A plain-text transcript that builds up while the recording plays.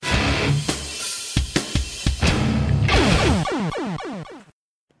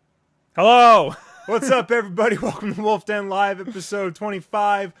Hello! What's up, everybody? Welcome to Wolf Den Live, episode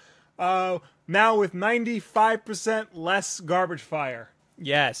 25. Now with 95% less garbage fire.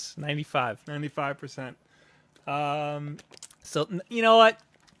 Yes, 95. 95%. So, you know what?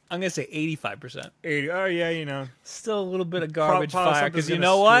 I'm going to say 85%. 80. Oh, yeah, you know. Still a little bit of garbage Probably fire, something's because you gonna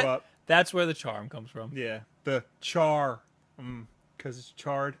know screw what? up. That's where the charm comes from. Yeah. The char. Because it's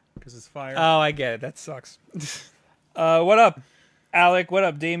charred. Because it's fire. Oh, I get it. That sucks. What up, Alec? What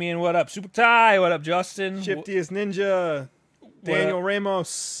up, Damien? What up, Super Ty? What up, Justin? Shiftiest Ninja. Daniel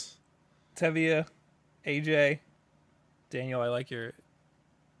Ramos. Tevia, AJ, Daniel. I like your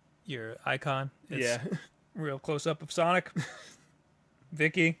icon. It's Yeah. real close up of Sonic.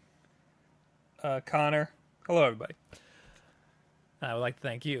 Vicky, Connor. Hello, everybody. I would like to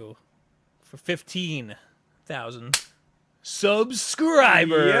thank you for 15,000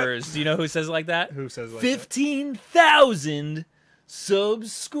 subscribers. Yep. Do you know who says it like that? Who says it like 15,000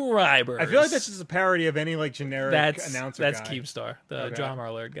 subscribers. that? I feel like that's just a parody of any like generic announcer That's guy. Keemstar, the Okay. drama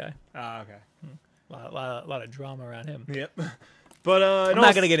alert guy. Ah, okay. A lot of drama around him. Yep. But I'm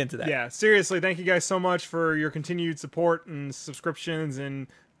not going to get into that. Yeah, seriously, thank you guys so much for your continued support and subscriptions and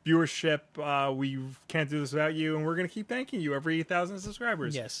viewership. We can't do this without you, and we're gonna keep thanking you every 1,000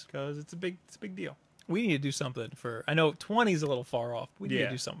 subscribers. Yes. because it's a big deal. We need to do something for. I know 20 is a little far off. We need to Yeah.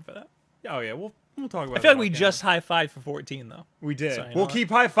 do something for that. Oh yeah, we'll talk about. I feel it like we off just high-fived for 14, though. we did. so you know We'll what? keep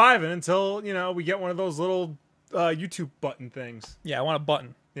high fiving until we get one of those little YouTube button things. Yeah, I want a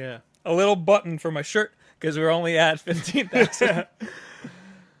button. Yeah. A little button for my shirt, because we're only at 15,000.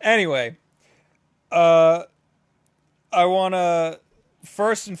 Anyway, I want to,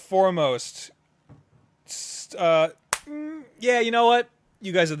 first and foremost, yeah, you know what?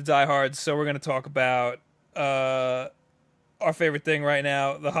 You guys are the diehards, so we're going to talk about our favorite thing right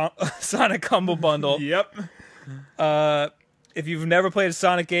now, the Sonic Humble Bundle. Yep. If you've never played a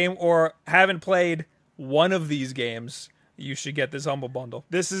Sonic game or haven't played one of these games, you should get this Humble Bundle.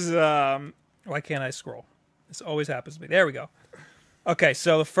 This is Why can't I scroll? This always happens to me. There we go. Okay,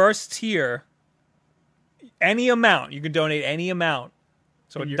 so the first tier, any amount. You can donate any amount.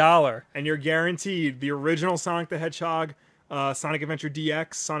 So $1. and you're guaranteed the original Sonic the Hedgehog, Sonic Adventure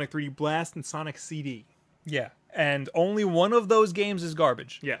DX, Sonic 3D Blast, and Sonic CD. Yeah. And only one of those games is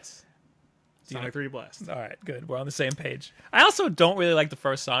garbage. Yes. Sonic 3D Blast. All right, good. We're on the same page. I also don't really like the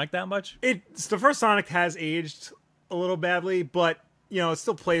first Sonic that much. It's the first Sonic has aged a little badly, but it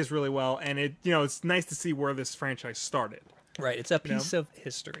still plays really well, and it's nice to see where this franchise started. Right, it's a piece of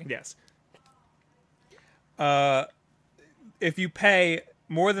history. Yes. If you pay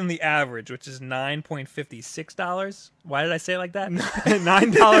more than the average, which is $9.56, why did I say it like that?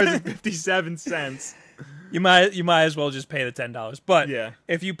 $9.57. You might as well just pay the $10. But Yeah.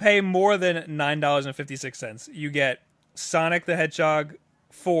 if you pay more than $9.56, you get Sonic the Hedgehog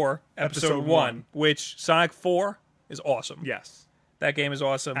 4, Episode 1, 1. which Sonic 4 is awesome. Yes. That game is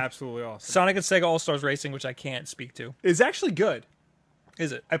awesome. Absolutely awesome. Sonic and Sega All-Stars Racing, which I can't speak to. It's actually good.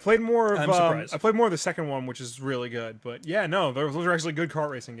 Is it? I played more of I'm surprised. I played more of the second one, which is really good. But yeah, no, those are actually good kart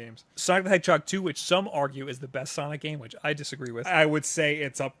racing games. Sonic the Hedgehog 2, which some argue is the best Sonic game, which I disagree with. I would say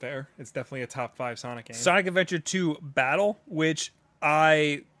it's up there. It's definitely a top 5 Sonic game. Sonic Adventure 2 Battle, which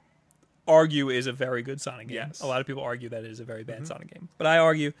I argue is a very good Sonic game. Yes. A lot of people argue that it is a very bad Sonic game. But I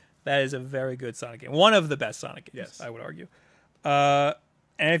argue that is a very good Sonic game. One of the best Sonic games, Yes. I would argue. And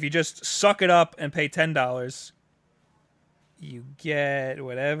if you just suck it up and pay $10, you get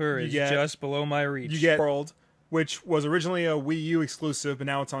whatever is get- just below my reach. You get World, which was originally a Wii U exclusive, but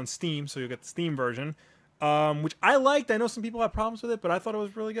now it's on Steam, so you'll get the Steam version, which I liked. I know some people have problems with it, but I thought it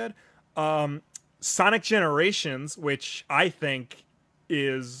was really good. Sonic Generations, which I think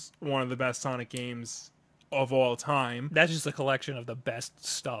is one of the best Sonic games of all time. That's just a collection of the best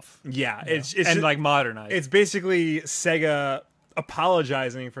stuff. Yeah, it's and just- like modernized. It's basically Sega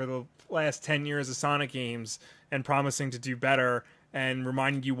apologizing for the last 10 years of Sonic games and promising to do better and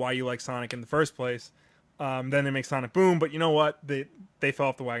reminding you why you like Sonic in the first place. Then they make Sonic Boom, but you know what? They fell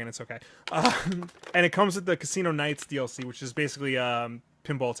off the wagon. It's okay. And it comes with the Casino Nights DLC, which is basically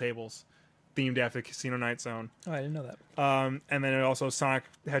pinball tables themed after Casino Night Zone. Oh, I didn't know that. And then it also Sonic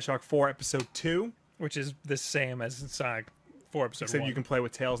the Hedgehog 4 Episode 2. Which is the same as Sonic 4 Episode Except 1. you can play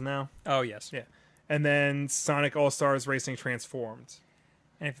with Tails now. Oh, yes. Yeah. And then Sonic All-Stars Racing Transformed.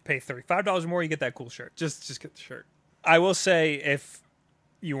 And if you pay $35 more, you get that cool shirt. Just get the shirt. I will say, if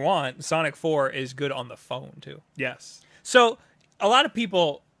you want, Sonic 4 is good on the phone, too. Yes. So, a lot of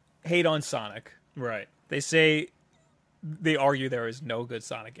people hate on Sonic. Right. They argue there is no good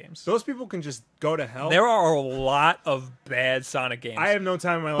Sonic games. Those people can just go to hell. There are a lot of bad Sonic games. I have no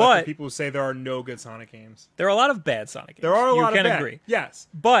time in my life But- for people who say there are no good Sonic games. There are a lot of bad Sonic games. There are a lot You of can bad. agree. Yes.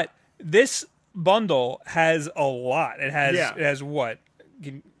 But This bundle has a lot. It has Yeah. it has what?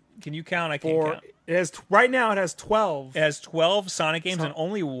 Can you count? I can't count. It has right now. It has 12. It has 12 Sonic games, and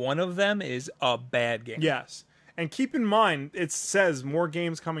only one of them is a bad game. Yes, and keep in mind it says more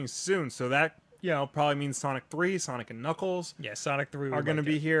games coming soon, so that probably means Sonic 3, Sonic and Knuckles Yeah, Sonic 3 are going to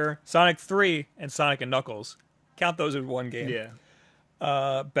be here. Sonic 3 and Sonic and Knuckles. Count those as one game.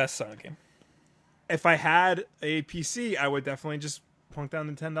 Yeah. Best Sonic game. If I had a PC, I would definitely just plunk down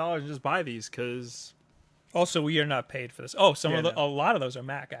the $10 and just buy these because Also, we are not paid for this. Oh, no. a lot of those are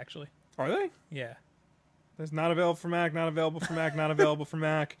Mac actually. are they? Yeah. There's not available for Mac, not available for Mac, not available for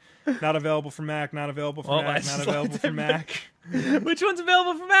Mac, not available for Mac, not available for Well, I Mac, just not available for Mac. Which one's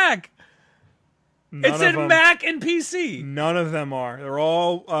available for Mac? None It of said them- Mac and PC. None of them are. They're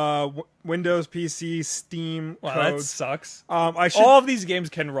all Windows, PC, Steam Wow, that codes. sucks. I should All of these games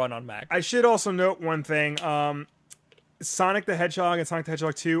can run on Mac. I should also note one thing. Sonic the Hedgehog and Sonic the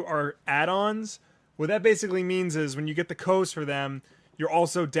Hedgehog 2 are add-ons. What that basically means is when you get the codes for them, you're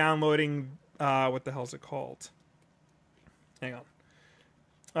also downloading what the hell is it called? Hang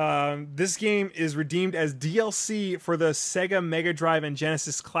on. This game is redeemed as DLC for the Sega Mega Drive and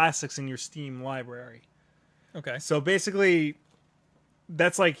Genesis classics in your Steam library. Okay. So basically,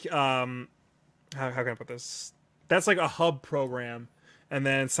 that's like how can I put this? That's like a hub program, and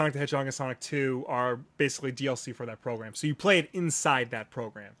then Sonic the Hedgehog and Sonic 2 are basically DLC for that program. So you play it inside that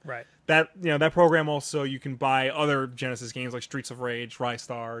program. Right. That program also you can buy other Genesis games like Streets of Rage,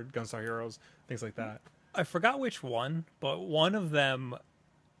 Rystar, Gunstar Heroes, things like that. I forgot which one, but one of them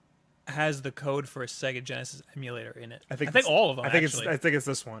has the code for a Sega Genesis emulator in it. I think all of them. I think actually. it's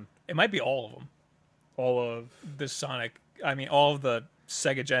this one. It might be all of them. All of All of the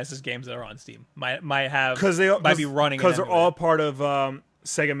Sega Genesis games that are on Steam might have might be running because they're an all part of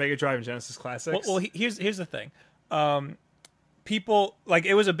Sega Mega Drive and Genesis classics. Well, here's the thing. People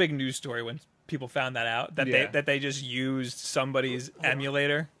it was a big news story when people found that out that they just used somebody's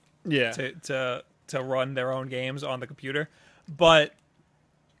emulator yeah. to run their own games on the computer, but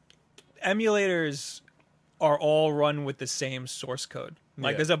emulators are all run with the same source code.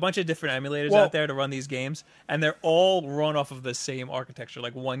 Yeah. There's a bunch of different emulators out there to run these games, and they're all run off of the same architecture.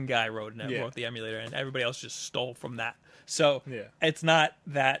 Like one guy wrote the emulator, and everybody else just stole from that. So it's not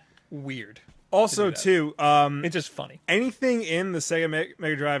that weird. Also, too, It's just funny. anything in the Sega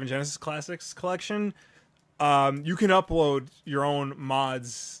Mega Drive and Genesis Classics collection, you can upload your own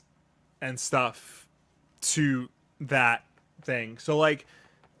mods and stuff to that thing. So, like,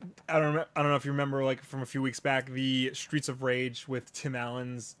 I don't know if you remember, like, from a few weeks back, the Streets of Rage with Tim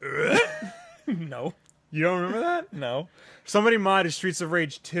Allen's. No. You don't remember that? No. Somebody modded Streets of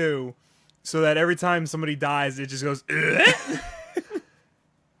Rage 2 so that every time somebody dies, it just goes.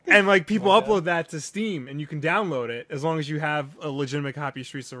 And like people upload that to Steam, and you can download it as long as you have a legitimate copy of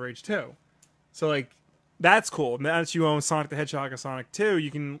Streets of Rage 2. So like that's cool. Now that you own Sonic the Hedgehog and Sonic 2,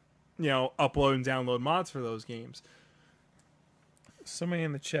 you can upload and download mods for those games. Somebody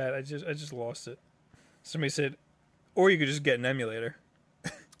in the chat, I just lost it. Somebody said, or you could just get an emulator.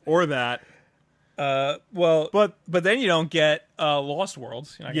 Or that. But then you don't get Lost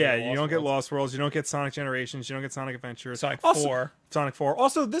Worlds. You don't get Lost Worlds. You don't get Sonic Generations. You don't get Sonic Adventures. Sonic 4. Sonic 4.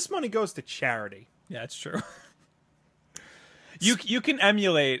 Also, this money goes to charity. Yeah, it's true. You can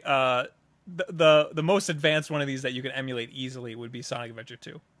emulate the most advanced one of these that you can emulate easily would be Sonic Adventure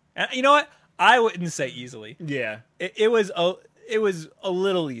 2. And you know what? I wouldn't say easily. Yeah. It was a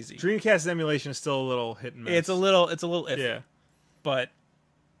little easy. Dreamcast emulation is still a little hit and miss. It's a little iffy. Yeah. But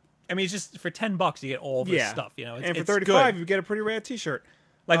I mean, it's just for $10 you get all this stuff, It's, and for it's $35 good. you get a pretty rad T-shirt.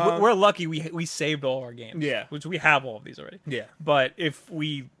 We're lucky we saved all our games. Yeah. Which we have all of these already. Yeah. But if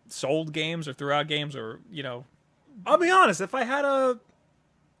we sold games or threw out games or I'll be honest, if I had a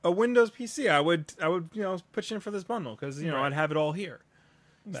Windows PC, I would pitch in for this bundle because Right. I'd have it all here.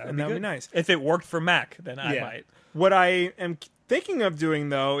 that'd Be nice. If it worked for Mac, then I might. What I am thinking of doing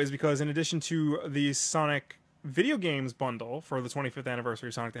though is because in addition to the Sonic video games bundle for the 25th anniversary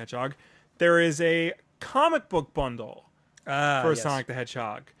of Sonic the Hedgehog, there is a comic book bundle for Sonic the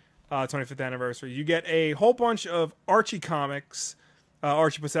Hedgehog 25th anniversary. You get a whole bunch of Archie comics.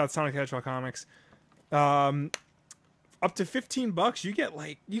 Archie puts out Sonic the Hedgehog comics. Up to $15, you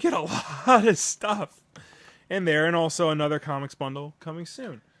get a lot of stuff in there, and also another comics bundle coming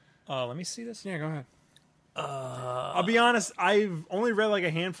soon. Let me see this. Yeah, go ahead. I'll be honest, I've only read like a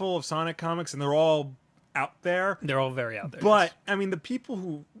handful of Sonic comics, and they're all out there. They're all very out there. But I mean,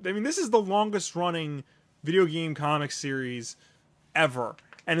 this is the longest running video game comic series ever,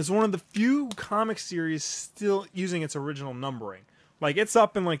 and it's one of the few comic series still using its original numbering. Like it's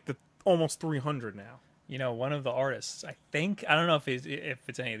up in like the almost 300 now. one of the artists, I don't know if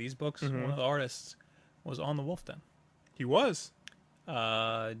it's any of these books, one of the artists was on the Wolf Den. He was.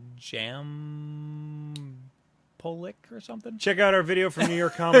 Jam Polik or something. Check out our video from New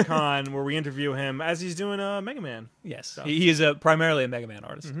York Comic Con where we interview him as he's doing Mega Man. Yes, stuff. he is primarily a Mega Man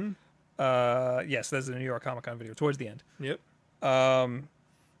artist. Yes, that's the New York Comic Con video towards the end. Yep. All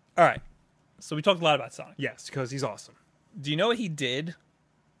right. So we talked a lot about Sonic. Yes, because he's awesome. Do you know what he did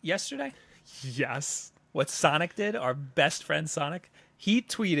yesterday? Yes. What Sonic did? Our best friend Sonic. He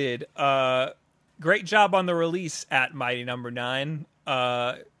tweeted, "Great job on the release at Mighty Number 9.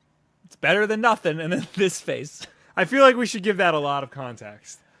 It's better than nothing." And then this face. I feel like we should give that a lot of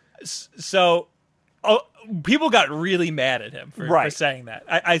context. So, people got really mad at him for saying that.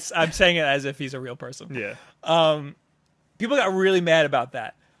 I'm saying it as if he's a real person. Yeah. People got really mad about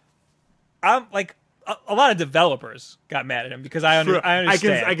that. I'm like, a lot of developers got mad at him because I understand.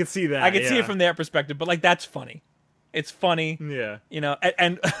 I can see that. I can see it from their perspective, but like that's funny. It's funny. Yeah.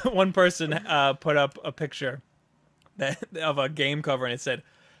 And one person put up a picture of a game cover and it said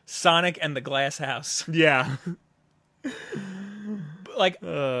Sonic and the Glass House. Yeah.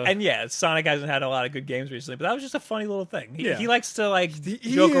 And Sonic hasn't had a lot of good games recently, but that was just a funny little thing. He likes to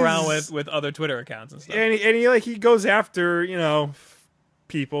He joke around with other Twitter accounts and stuff. And he goes after,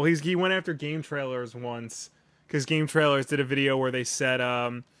 people. He went after Game Trailers once because Game Trailers did a video where they said,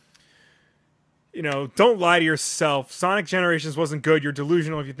 don't lie to yourself. Sonic Generations wasn't good. You're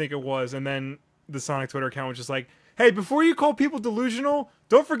delusional if you think it was. And then the Sonic Twitter account was just like, hey, before you call people delusional,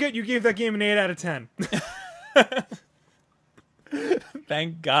 don't forget you gave that game an 8 out of 10.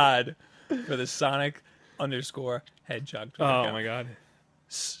 Thank God for the Sonic _ Hedgehog Twitter account. My God.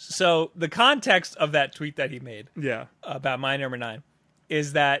 So the context of that tweet that he made about Mighty Number 9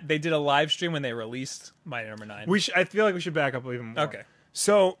 is that they did a live stream when they released Mighty Number 9. I feel like we should back up even more. Okay.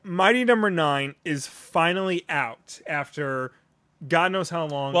 So Mighty Number 9 is finally out after God knows how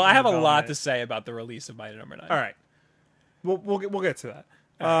long. Well, I have a lot to say about the release of Mighty Number 9. All right. We'll get to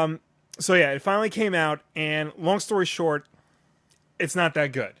that. So yeah, it finally came out, and long story short, it's not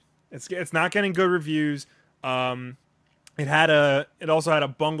that good. It's not getting good reviews. It also had a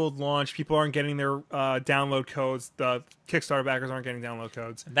bungled launch. People aren't getting their download codes. The Kickstarter backers aren't getting download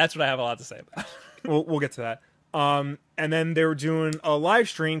codes. And that's what I have a lot to say about. We'll get to that. And then they were doing a live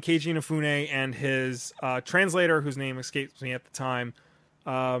stream. Keiji Inafune and his translator, whose name escapes me at the time,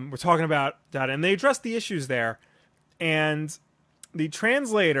 were talking about that, and they addressed the issues there. And the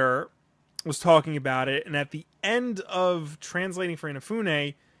translator was talking about it, and at the end of translating for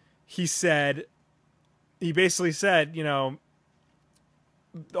Inafune, he basically said,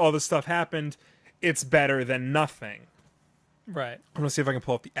 all this stuff happened. It's better than nothing. Right. I'm gonna see if I can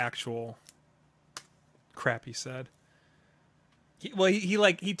pull up the actual crap he said.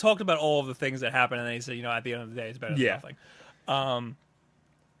 He talked about all of the things that happened, and then he said, at the end of the day, it's better than nothing.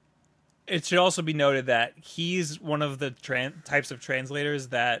 It should also be noted that he's one of the types of translators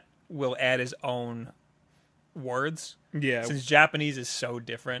that will add his own words. Yeah. Since Japanese is so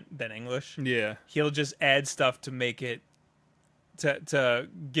different than English. Yeah. He'll just add stuff to make it to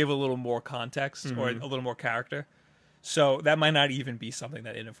give a little more context or a little more character. So that might not even be something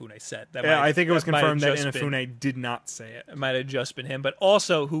that Inafune said. I think it was confirmed that Inafune did not say it. It might have just been him, but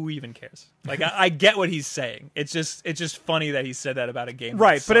also who even cares? Like I get what he's saying. It's just funny that he said that about a game.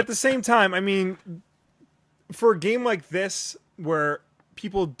 Right, but at the same time, I mean, for a game like this where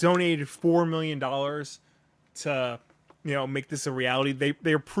people donated $4 million to make this a reality,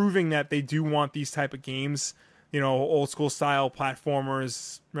 they're proving that they do want these type of games, old school style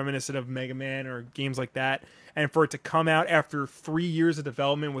platformers reminiscent of Mega Man or games like that. And for it to come out after 3 years of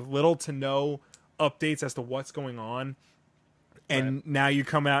development with little to no updates as to what's going on, and now you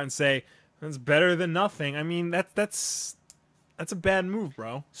come out and say it's better than nothing. I mean, that's a bad move,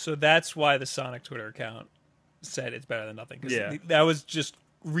 bro. So that's why the Sonic Twitter account said it's better than nothing. That was just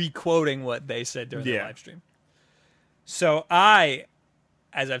re-quoting what they said during the live stream. So I,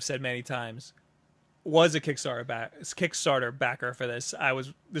 as I've said many times, was a Kickstarter backer for this.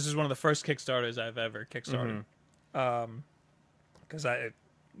 This is one of the first Kickstarters I've ever kickstarted. Because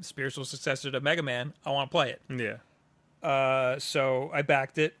spiritual successor to Mega Man, I want to play it. Yeah. So I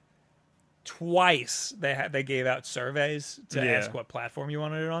backed it. Twice they gave out surveys to ask what platform you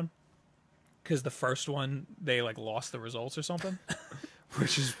wanted it on. Because the first one they lost the results or something.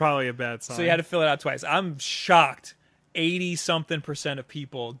 Which is probably a bad sign. So you had to fill it out twice. I'm shocked. 80-something% of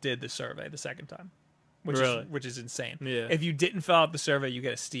people did the survey the second time. Which is insane. Yeah. If you didn't fill out the survey, you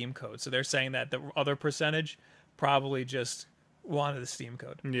get a Steam code. So they're saying that the other percentage probably just wanted the Steam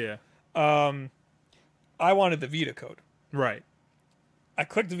code. Yeah. I wanted the Vita code. Right. I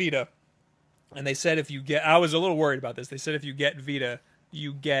clicked Vita. And they said if you get, I was a little worried about this. They said if you get Vita,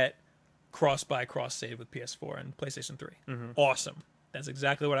 you get cross-buy, cross-save with PS4 and PlayStation 3. Awesome. That's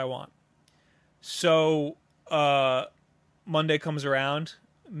exactly what I want. So Monday comes around,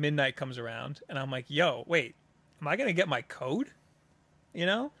 midnight comes around, and I'm like, yo, wait, am I going to get my code? You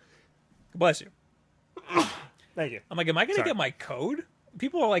know? Bless you. Thank you. I'm like, am I going to get my code?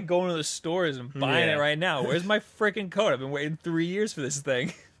 People are like going to the stores and buying it right now. Where's my freaking code? I've been waiting 3 years for this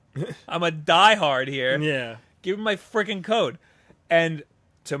thing. I'm a diehard here. Yeah. Give me my freaking code. And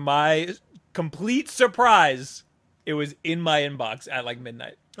to my complete surprise, it was in my inbox at like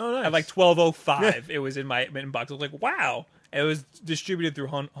midnight. Oh, nice. At like 12:05, it was in my inbox. I was like, wow. And it was distributed through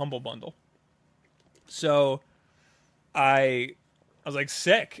Humble Bundle. So I was like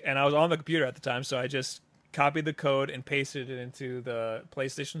sick, and I was on the computer at the time, so I just copied the code and pasted it into the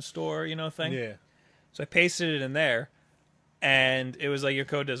PlayStation Store, thing. Yeah. So I pasted it in there, and it was like, your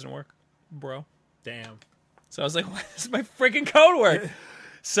code doesn't work, bro. Damn. So I was like, why does my freaking code work?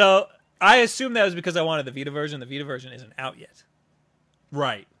 So I assumed that was because I wanted the Vita version. The Vita version isn't out yet.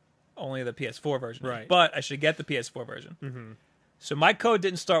 Right. Only the PS4 version. Right. But I should get the PS4 version. Mm-hmm. So my code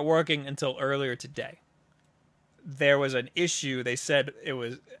didn't start working until earlier today. There was an issue. They said it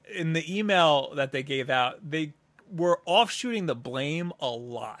was in the email that they gave out. They were offshooting the blame a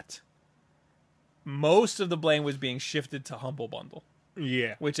lot. Most of the blame was being shifted to Humble Bundle.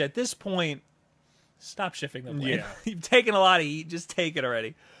 Yeah. Which at this point, stop shifting the blame. Yeah. You've taken a lot of heat. Just take it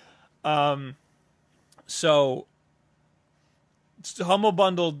already. So Humble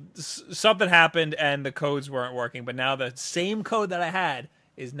Bundle, something happened and the codes weren't working. But now the same code that I had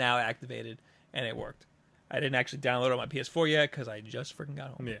is now activated and it worked. I didn't actually download it on my PS4 yet because I just freaking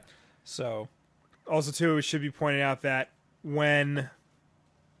got home. Yeah. So, also too, it should be pointed out that when,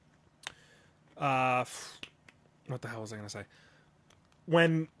 what the hell was I going to say?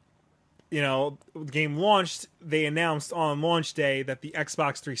 When, the game launched, they announced on launch day that the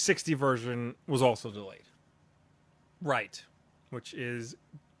Xbox 360 version was also delayed, right. which is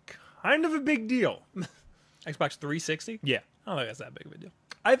kind of a big deal. Xbox 360? Yeah. I don't think that's that big of a deal.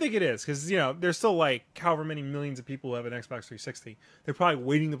 I think it is, because, there's still, like, however many millions of people who have an Xbox 360. They're probably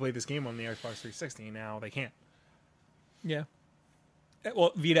waiting to play this game on the Xbox 360, and now they can't. Yeah.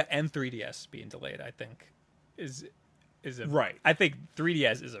 Well, Vita and 3DS being delayed, I think, is a... Right. I think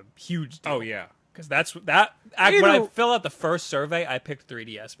 3DS is a huge deal. Oh, yeah. Because when I fill out the first survey, I picked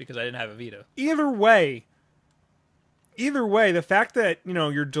 3DS because I didn't have a Vita. Either way, the fact that,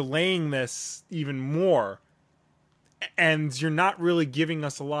 you're delaying this even more... And you're not really giving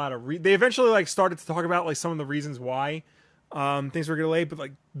us a lot of... They eventually started to talk about some of the reasons why things were delayed,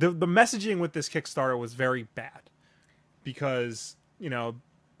 but the messaging with this Kickstarter was very bad because the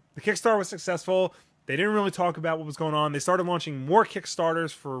Kickstarter was successful. They didn't really talk about what was going on. They started launching more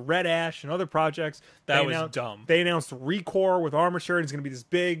Kickstarters for Red Ash and other projects. That was dumb. They announced ReCore with Armature, and it's going to be this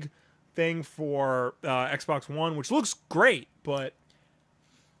big thing for Xbox One, which looks great, but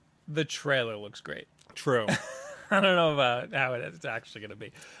the trailer looks great. True. I don't know about how it's actually going to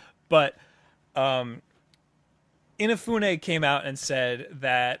be. But Inafune came out and said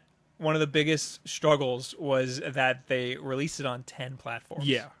that one of the biggest struggles was that they released it on 10 platforms.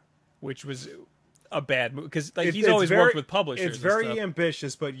 Yeah. Which was a bad move. Because he's always worked with publishers. It's very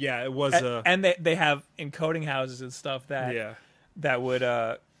ambitious, but yeah, it was... And they have encoding houses and stuff that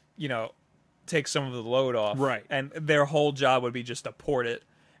would, take some of the load off. Right. And their whole job would be just to port it.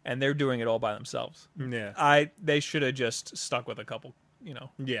 And they're doing it all by themselves. Yeah. They should have just stuck with a couple,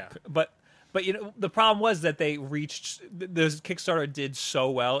 Yeah. But the problem was that they reached the Kickstarter did so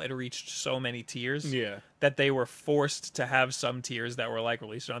well, it reached so many tiers. Yeah. That they were forced to have some tiers that were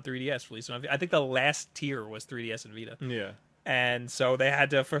released on 3DS, released on I think the last tier was 3DS and Vita. Yeah. And so they had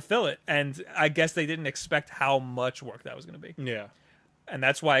to fulfill it. And I guess they didn't expect how much work that was going to be. Yeah. And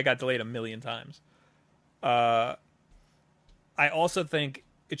that's why it got delayed 1,000,000 times. I also think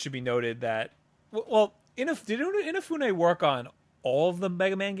it should be noted that, did Inafune work on all of the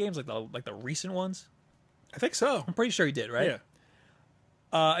Mega Man games, like the recent ones? I think so. I'm pretty sure he did, right?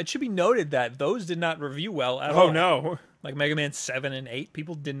 Yeah. It should be noted that those did not review well at all. Oh, no. Like Mega Man 7 and 8,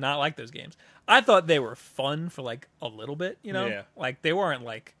 people did not like those games. I thought they were fun for a little bit, Yeah. They weren't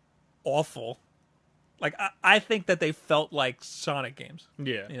awful. I think that they felt like Sonic games.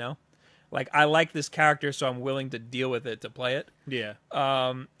 Yeah. I like this character, so I'm willing to deal with it to play it. Yeah.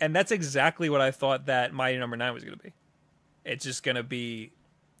 And that's exactly what I thought that Mighty Number 9 was going to be. It's just going to be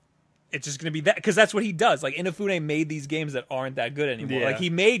that, because that's what he does. Inafune made these games that aren't that good anymore. Yeah. He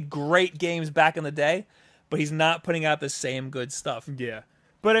made great games back in the day, but he's not putting out the same good stuff. Yeah.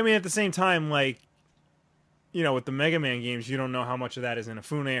 But, I mean, at the same time, with the Mega Man games, you don't know how much of that is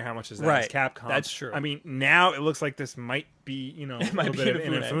Inafune or how much is that Right. is Capcom. That's true. I mean, now it looks like this might be, a little bit of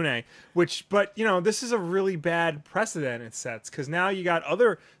Inafune, but this is a really bad precedent it sets, because now you got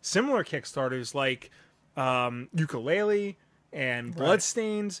other similar Kickstarters like Yooka-Laylee and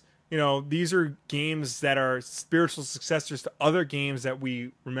Bloodstained. These are games that are spiritual successors to other games that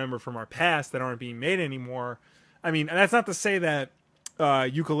we remember from our past that aren't being made anymore. I mean, and that's not to say that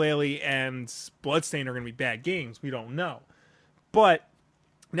Yooka-Laylee and Bloodstained are going to be bad games. We don't know. But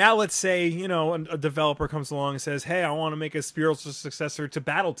now let's say, a developer comes along and says, hey, I want to make a spiritual successor to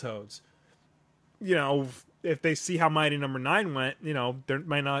Battletoads. If they see how Mighty Number 9 went, they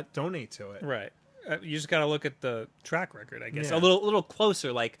might not donate to it. Right. You just got to look at the track record, I guess. Yeah. A little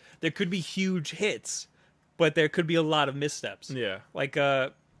closer. Like, there could be huge hits, but there could be a lot of missteps. Yeah. Like,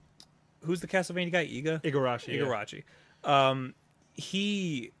 who's the Castlevania guy? Igarashi. Igarashi.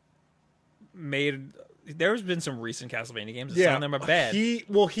 He made... There's been some recent Castlevania games. Some of them are bad. He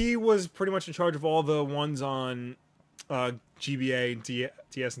was pretty much in charge of all the ones on GBA,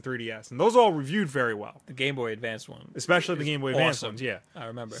 DS, and 3DS. And those all reviewed very well. The Game Boy Advance one. Especially the Game Boy Advance awesome. ones, yeah. I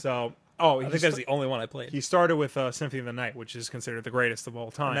remember. So... I think that's the only one I played. He started with Symphony of the Night, which is considered the greatest of all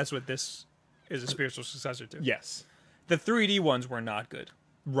time. And that's what this is a spiritual successor to. Yes. The 3D ones were not good.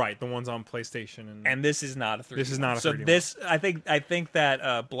 Right, the ones on PlayStation. And this is not a 3D. This is not a 3D So one. this, I think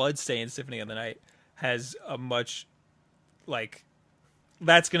that Bloodstained Symphony of the Night has a much,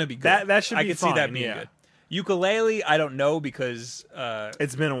 that's going to be good. That should be I can see that being yeah. good. Yooka-Laylee, I don't know because...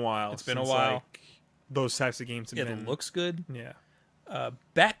 it's been a while. It's been a since, while. Those types of games have it been... looks good. Yeah.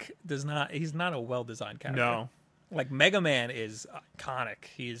 Beck he's not a well-designed character. No. Like, Mega Man is iconic.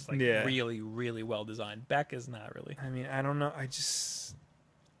 He's, Yeah. really, really well-designed. Beck is not really. I mean, I don't know.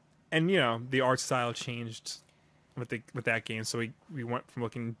 And, the art style changed with that game, so we went from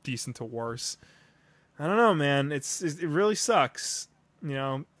looking decent to worse. I don't know, man. It really sucks.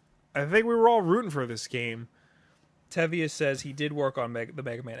 I think we were all rooting for this game. Tevia says he did work on the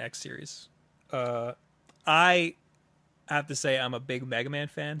Mega Man X series. I have to say I'm a big Mega Man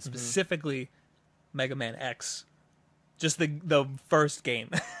fan, specifically Mega Man X. Just the first game.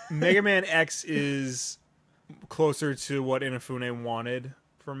 Mega Man X is closer to what Inafune wanted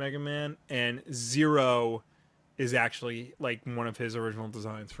for Mega Man, and Zero is actually one of his original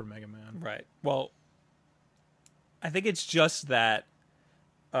designs for Mega Man. Right. Well, I think it's just that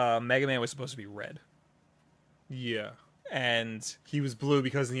Mega Man was supposed to be red. Yeah. And he was blue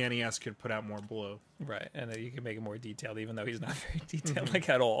because the NES could put out more blue. Right, and you can make it more detailed, even though he's not very detailed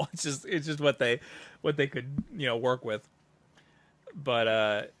at all. It's just what they could work with.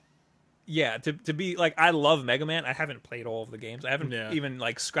 But yeah, to be I love Mega Man. I haven't played all of the games. I haven't even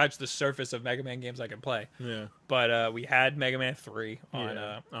scratched the surface of Mega Man games I can play. Yeah. But we had Mega Man 3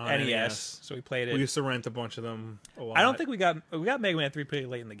 on NES, so we played it. We used to rent a bunch of them a lot. I don't think we got Mega Man 3 pretty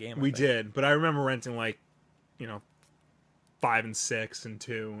late in the game. We did, but I remember renting 5 and 6 and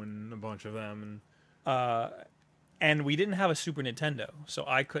 2 and a bunch of them. And we didn't have a Super Nintendo, so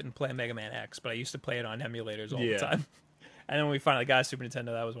I couldn't play Mega Man X, but I used to play it on emulators all the time. And then when we finally got a Super Nintendo,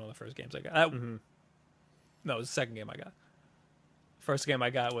 that was one of the first games I got. No, it was the second game I got. First game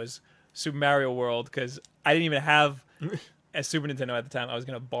I got was Super Mario World, because I didn't even have a Super Nintendo at the time. I was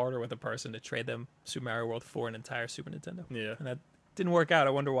going to barter with a person to trade them Super Mario World for an entire Super Nintendo. Yeah. And that didn't work out.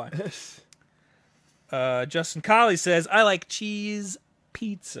 I wonder why. Justin Colley says, I like cheese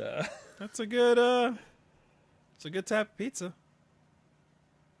pizza. That's a good type of pizza.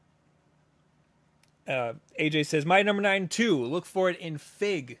 AJ says, my number 9 2. Look for it in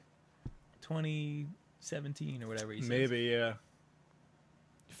Fig 2017 or whatever he says. Maybe, yeah.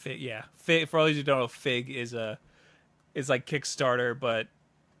 Fig, yeah. Fig, for all those who don't know, Fig is like Kickstarter, but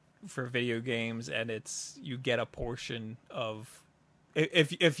for video games, and you get a portion of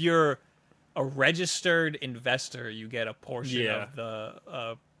if you're a registered investor, you get a portion of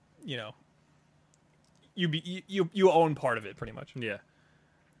the you own part of it pretty much. Yeah.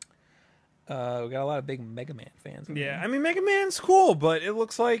 We got a lot of big Mega Man fans. Yeah, I mean Mega Man's cool, but it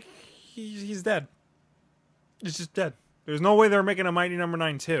looks like he's dead. It's just dead. There's no way they're making a Mighty Number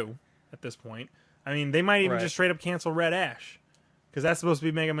 9 2 at this point. I mean, they might even just straight up cancel Red Ash, because that's supposed to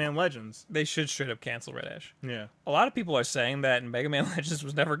be Mega Man Legends. They should straight up cancel Red Ash. Yeah. A lot of people are saying that Mega Man Legends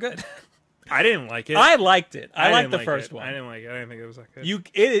was never good. I didn't like it. I liked it. I liked the first one. I didn't like it. I didn't think it was that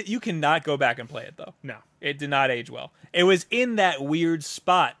good. You cannot go back and play it though. No. It did not age well. It was in that weird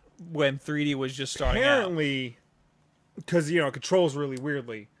spot when 3D was just starting apparently, because it controls really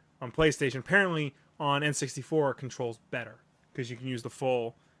weirdly on PlayStation. Apparently on N64 it controls better because you can use the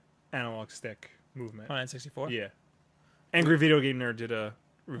full analog stick movement on N64. Yeah. Angry Video Game Nerd did a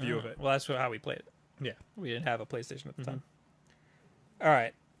review of it. Well, that's how we played it. Yeah. We didn't have a PlayStation at the time. All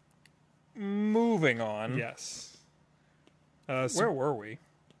right. Moving on. Yes. Where were we?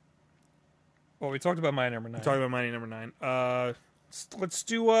 Well, we talked about my number 9. Talking about Mighty Number 9. Let's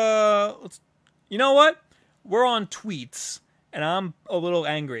do you know what? We're on tweets and I'm a little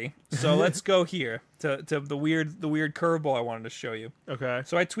angry. So let's go here to the weird curveball I wanted to show you. Okay.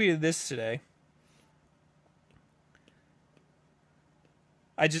 So I tweeted this today.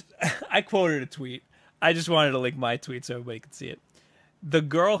 I quoted a tweet. I just wanted to link my tweet so everybody could see it. The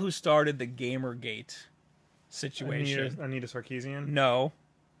girl who started the Gamergate situation. Anita Sarkeesian? No.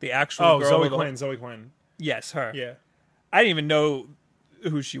 The actual girl. Zoe Quinn. Yes, her. Yeah. I didn't even know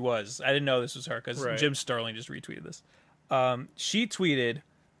who she was. I didn't know this was her because Right. Jim Sterling just retweeted this. She tweeted,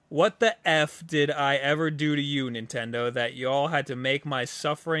 "What the F did I ever do to you, Nintendo, that y'all had to make my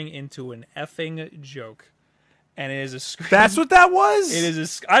suffering into an effing joke?" And it is a screen. That's what that was? It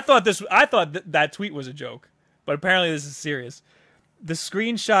is I thought that tweet was a joke, but apparently this is serious. The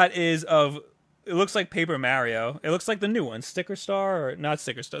screenshot is of, it looks like Paper Mario. It looks like the new one, Sticker Star, or not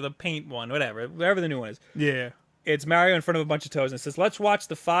Sticker Star, the paint one, whatever the new one is. Yeah. It's Mario in front of a bunch of toes, and it says, "Let's watch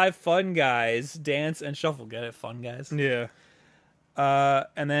the 5 fun guys dance and shuffle." Get it, fun guys. Yeah.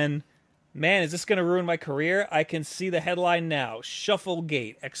 And then, man, is this gonna ruin my career? I can see the headline now: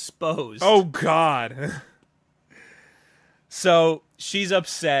 Shufflegate exposed. Oh, God. So she's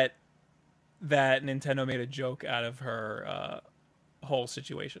upset that Nintendo made a joke out of her whole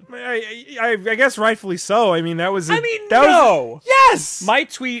situation. I guess rightfully so. I mean, that was... No! Yes! My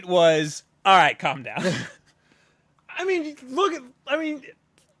tweet was, all right, calm down. I mean,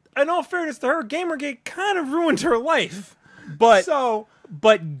 in all fairness to her, Gamergate kind of ruined her life. But So...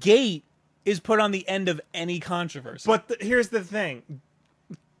 But Gate is put on the end of any controversy. But here's the thing.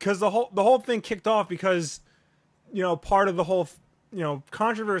 Because the whole thing kicked off because, part of the whole,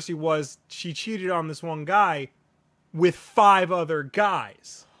 controversy was she cheated on this one guy with 5 other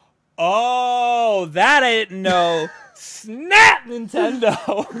guys. Oh, that I didn't know. Snap,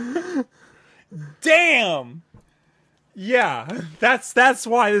 Nintendo. Damn. Yeah, that's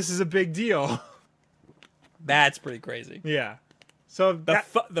why this is a big deal. That's pretty crazy. Yeah. So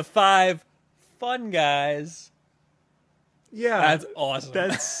The 5 fun guys. yeah, That's awesome.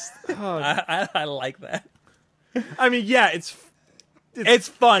 that's. I like that. I mean, yeah, it's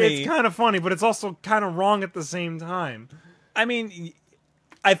funny. It's kind of funny, but it's also kind of wrong at the same time. I mean,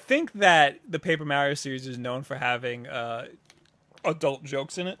 I think that the Paper Mario series is known for having adult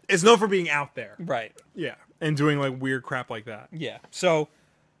jokes in it. It's known for being out there. Right. Yeah, and doing like weird crap like that. Yeah. So,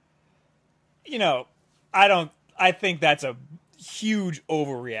 I think that's a huge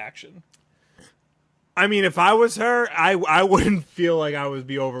overreaction. I mean, if I was her, I wouldn't feel like I would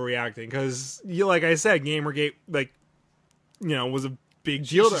be overreacting because, like I said, Gamergate, was a big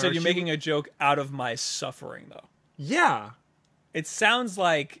deal. She said you're making a joke out of my suffering, though. Yeah. It sounds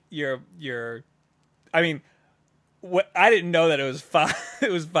like you're. I mean, what I didn't know that it was 5.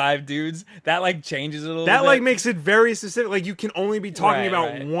 It was 5 dudes. That changes it a little. That bit. makes it very specific. Like you can only be talking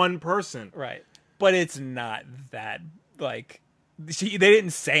about one person. Right. But it's not that they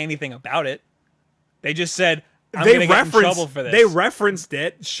didn't say anything about it. They just said I'm gonna get in trouble for this. They referenced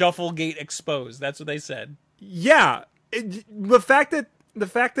it. Shufflegate exposed. That's what they said. Yeah, the fact that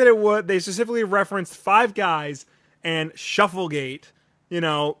it was they specifically referenced 5 guys and Shufflegate.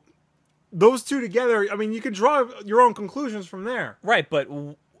 Those two together. I mean, you can draw your own conclusions from there. Right, but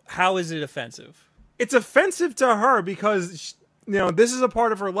how is it offensive? It's offensive to her because this is a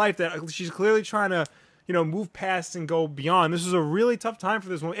part of her life that she's clearly trying to move past and go beyond. This was a really tough time for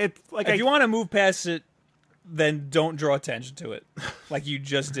this woman. If you want to move past it, then don't draw attention to it, like you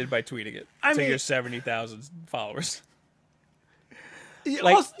just did by tweeting it to your 70,000 followers. The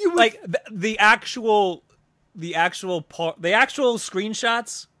actual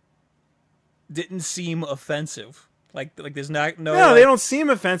screenshots didn't seem offensive. Like there's no. No, they don't seem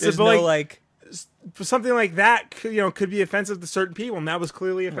offensive. But for something like that, could be offensive to certain people, and that was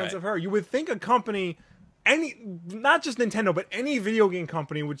clearly offensive to her. You would think a company, not just Nintendo, but any video game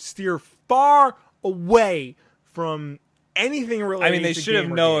company would steer far away from anything related. I mean, they to should have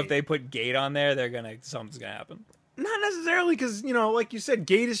known Gamergate. if they put Gate on there, something's gonna happen. Not necessarily, because like you said,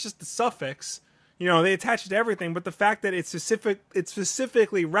 Gate is just the suffix. They attach it to everything, but the fact that it's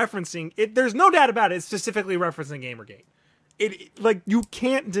specifically referencing it, there's no doubt about it. It's specifically referencing Gamergate. You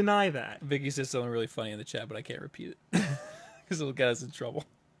can't deny that. Vicky says something really funny in the chat, but I can't repeat it because it'll get us in trouble.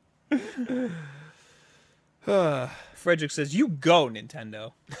 Frederick says, "You go,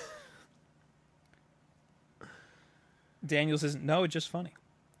 Nintendo." Daniel says, "No, it's just funny."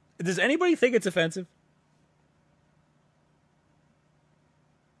 Does anybody think it's offensive?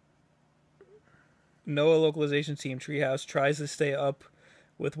 Noah localization team Treehouse tries to stay up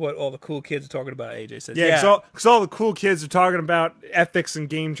with what all the cool kids are talking about. AJ says, Yeah, because all the cool kids are talking about ethics and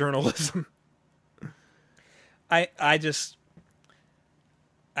game journalism. I just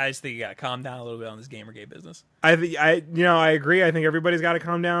think you gotta calm down a little bit on this Gamergate business. I agree. I think everybody's got to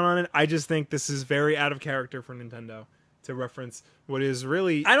calm down on it. I just think this is very out of character for Nintendo to reference what is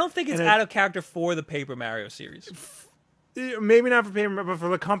really. I don't think it's out of character for the Paper Mario series. Maybe not for Paper, but for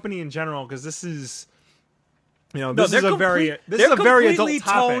the company in general, because this is, this No, is a very adult completely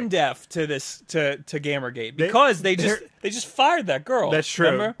topic. tone deaf to this to Gamergate because they just fired that girl. That's true.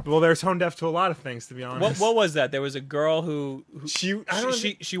 Remember? Well, they're tone deaf to a lot of things, to be honest. What was that? There was a girl who she worked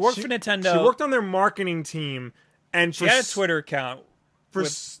for Nintendo. She worked on their marketing team, and she had a Twitter account for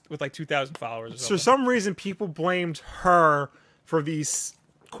with like 2,000 followers. Or something. For some reason, people blamed her for these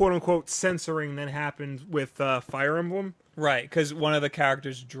quote unquote censoring that happened with Fire Emblem. Right, because one of the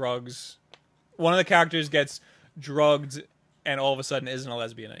characters gets drugged and all of a sudden isn't a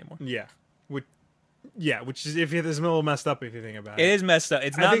lesbian anymore. Yeah. Which is if it's a little messed up if you think about it. It is messed up.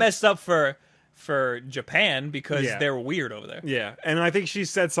 It's not messed up for Japan because they're weird over there. Yeah, and I think she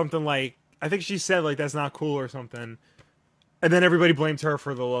said something like, that's not cool or something. And then everybody blamed her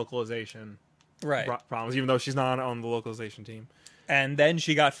for the localization problems, even though she's not on the localization team. And then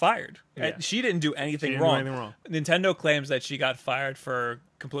she got fired. Yeah. She didn't do anything wrong. Nintendo claims that she got fired for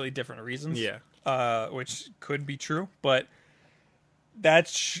completely different reasons. Yeah. Which could be true, but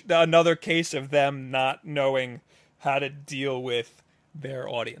that's another case of them not knowing how to deal with their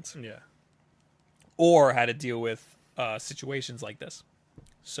audience. Yeah. Or how to deal with situations like this.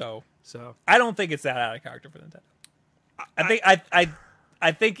 So I don't think it's that out of character for Nintendo.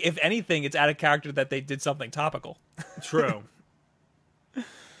 I think if anything, it's out of character that they did something topical. True.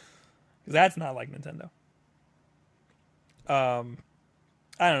 Because that's not like Nintendo. I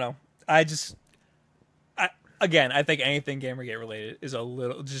don't know. I think anything Gamergate related is a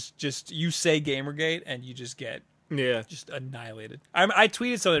little just you say Gamergate and you just get just annihilated. I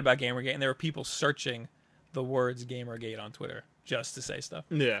tweeted something about Gamergate and there were people searching the words Gamergate on Twitter just to say stuff.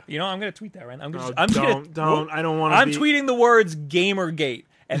 Yeah. You know, I'm gonna tweet that right now. I don't want to. I'm tweeting the words Gamergate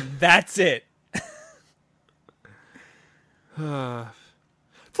and that's it.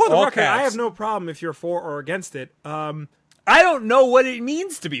 For the record, I have no problem if you're for or against it. I don't know what it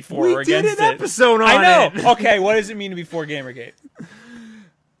means to be for or against it. We did an episode on it. I know. Okay, what does it mean to be for Gamergate?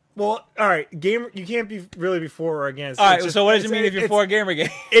 Well, all right, you can't be really be for or against. All right, so what does it mean if you're for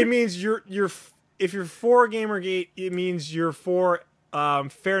Gamergate? It means if you're for Gamergate, it means you're for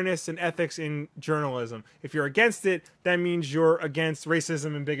fairness and ethics in journalism. If you're against it, that means you're against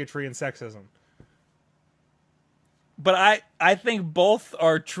racism and bigotry and sexism. But I think both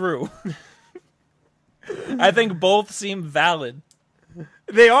are true. I think both seem valid.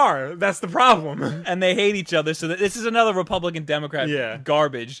 They are. That's the problem. And they hate each other. So this is another Republican-Democrat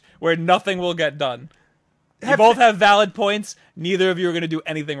garbage where nothing will get done. You both have valid points. Neither of you are going to do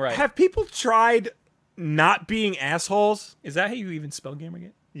anything right. Have people tried not being assholes? Is that how you even spell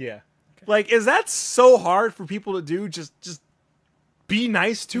Gamergate? Yeah. Okay. Like, is that so hard for people to do? Just be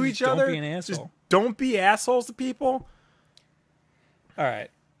nice to each other? Don't be an asshole. Just don't be assholes to people? All right.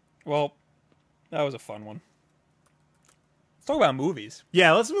 Well, that was a fun one. Let's talk about movies.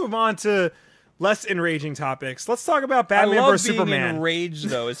 Yeah, let's move on to less enraging topics. Let's talk about Batman vs Superman. I love being enraged,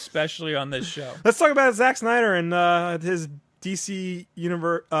 though, especially on this show. Let's talk about Zack Snyder and his DC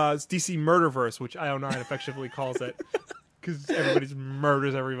universe, DC Murderverse, which IO9 effectively calls it, because everybody just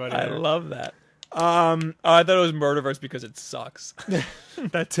murders everybody. I love that. I thought it was Murderverse because it sucks.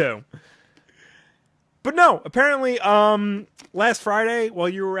 That too. But no, apparently, last Friday while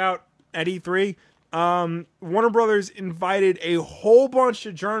you were out at E3, Warner Brothers invited a whole bunch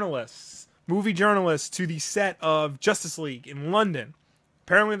of movie journalists, to the set of Justice League in London.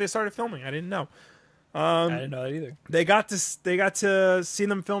 Apparently, they started filming. I didn't know. I didn't know that either. They got to see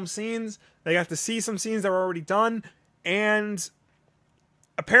them film scenes. They got to see some scenes that were already done, and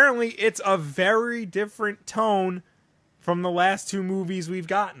apparently, it's a very different tone from the last two movies we've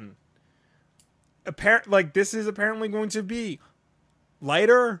gotten. This is apparently going to be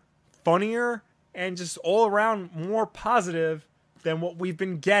lighter, funnier, and just all around more positive than what we've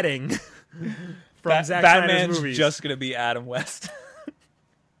been getting from Zack Snyder's movies. Just gonna be Adam West.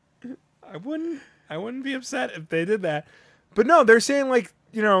 I wouldn't be upset if they did that. But no, they're saying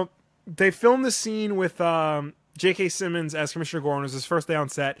they filmed the scene with J.K. Simmons as Commissioner Gordon. It was his first day on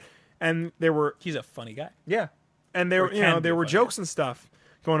set, and he's a funny guy. Yeah, and there were jokes and stuff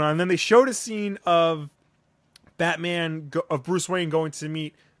going on. And then they showed a scene of Bruce Wayne going to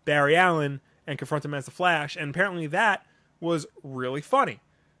meet Barry Allen and confront him as the Flash, and apparently that was really funny.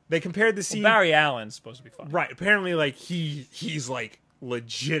 They compared the scene. Barry Allen's supposed to be funny. Right. Apparently, like he's like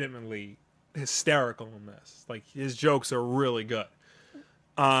legitimately hysterical in this. Like his jokes are really good.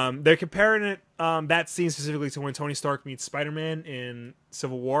 They're comparing it that scene specifically to when Tony Stark meets Spider-Man in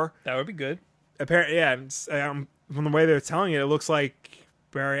Civil War. That would be good. Apparently, yeah. From the way they're telling it looks like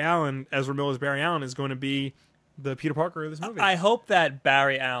Barry Allen, Ezra Miller's Barry Allen, is going to be the Peter Parker of this movie. I hope that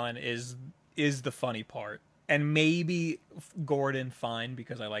Barry Allen is the funny part, and maybe Gordon fine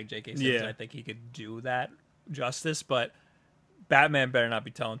because I like J.K. Simmons. Yeah. I think he could do that justice, but Batman better not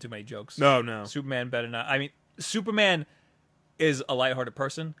be telling too many jokes. No. Superman better not. I mean, Superman is a lighthearted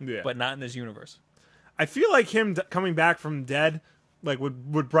person, Yeah. but not in this universe. I feel like him coming back from dead, like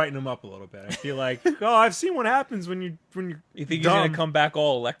would brighten him up a little bit. I feel like, oh, I've seen what happens when you're You think dumb. he's gonna come back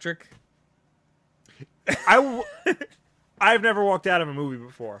all electric? I've never walked out of a movie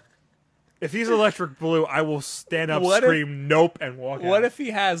before. If he's electric blue, I will stand up, What if- scream, nope, and walk out. What if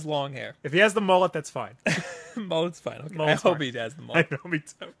he has long hair? If he has the mullet, that's fine. Mullet's fine. Okay. Mullet's I hope fine. he has the I mullet. know, me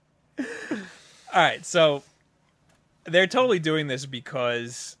too. All right, so they're totally doing this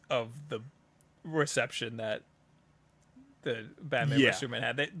because of the reception that the Batman Yeah. vs Superman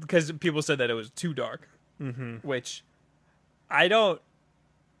had. Because people said that it was too dark, which I don't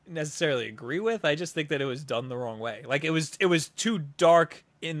necessarily agree with. I just think that it was done the wrong way. Like it was too dark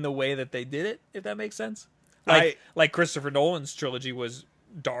in the way that they did it. If that makes sense. Like Christopher Nolan's trilogy was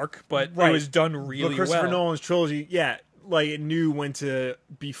dark, but it Right. was done really But Christopher well. Nolan's trilogy, yeah, like it knew when to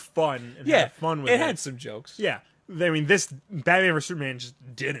be fun and Yeah, have fun with it it. had some jokes. Yeah, I mean, this Batman vs Superman just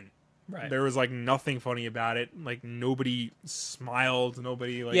didn't. Right. There was like nothing funny about it. Like nobody smiled.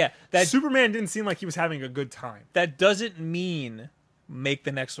 Nobody like. Yeah, that- Superman didn't seem like he was having a good time. That doesn't mean make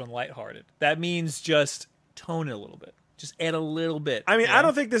the next one lighthearted. That means just tone it a little bit. Just add a little bit. I mean, you I know?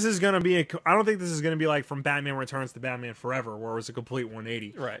 don't think this is gonna be. I don't think this is gonna be like from Batman Returns to Batman Forever, where it was a complete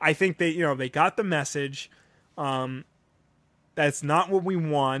 180. Right. I think they got the message. That's not what we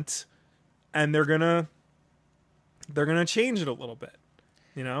want, and they're gonna change it a little bit.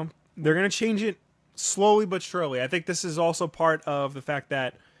 You know, they're gonna change it slowly but surely. I think this is also part of the fact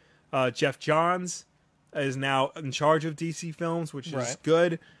that Jeff Johns is now in charge of DC Films, which is Right.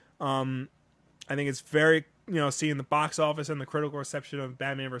 good. I think it's very, seeing the box office and the critical reception of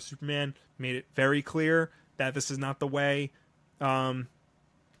Batman vs Superman made it very clear that this is not the way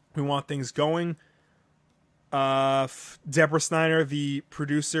we want things going. Deborah Snyder, the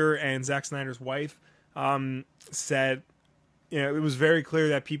producer and Zack Snyder's wife, said, it was very clear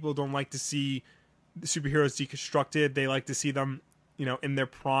that people don't like to see the superheroes deconstructed. They like to see them, in their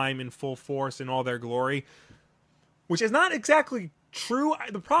prime, in full force, in all their glory, which is not exactly true.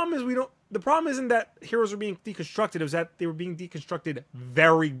 The problem is the problem isn't that heroes are being deconstructed. It was that they were being deconstructed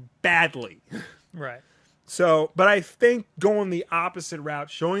very badly. Right. So, but I think going the opposite route,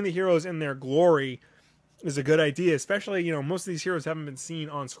 showing the heroes in their glory, is a good idea. Especially, most of these heroes haven't been seen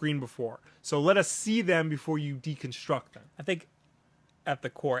on screen before. So let us see them before you deconstruct them. I think at the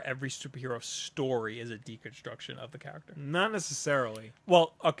core, every superhero story is a deconstruction of the character. Not necessarily.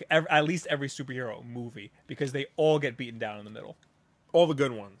 Well, okay, at least every superhero movie, because they all get beaten down in the middle. All the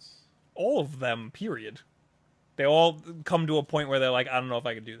good ones. All of them, period. They all come to a point where they're like, I don't know if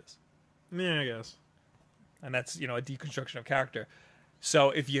I can do this. Yeah, I guess. And that's, a deconstruction of character. So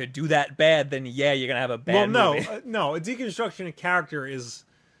if you do that bad, then yeah, you're going to have a bad movie. No. A deconstruction of character is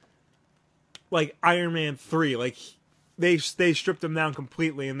like Iron Man 3. Like, they stripped him down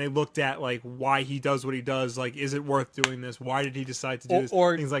completely, and they looked at, like, why he does what he does. Like, is it worth doing this? Why did he decide to do this?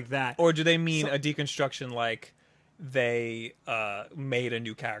 Or- Things like that. Or do they mean a deconstruction like they made a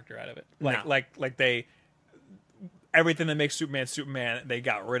new character out of it? No. Like they everything that makes Superman, they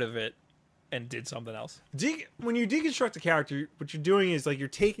got rid of it and did something else. When you deconstruct a character, what you're doing is, like, you're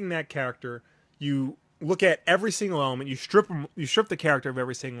taking that character, you look at every single element, you strip the character of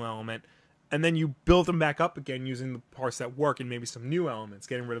every single element, and then you build them back up again using the parts that work and maybe some new elements,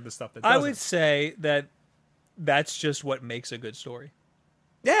 getting rid of the stuff that doesn't. I would say that that's just what makes a good story.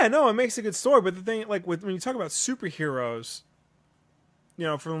 Yeah, no, it makes a good story. But the thing, like, when you talk about superheroes,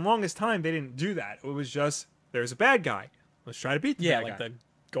 for the longest time, they didn't do that. It was just, there's a bad guy. Let's try to beat the bad Like guy. the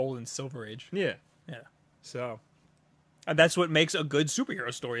Golden Silver Age. Yeah. Yeah. So, And that's what makes a good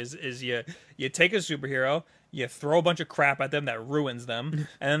superhero story is you take a superhero, you throw a bunch of crap at them that ruins them,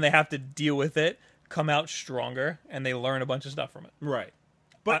 and then they have to deal with it, come out stronger, and they learn a bunch of stuff from it. right.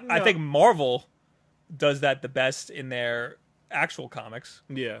 But I think Marvel does that the best in their actual comics.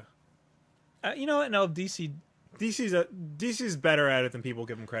 yeah. You know what? No, DC. DC's better at it than people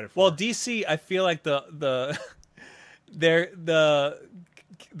give them credit for. Well, DC, I feel like the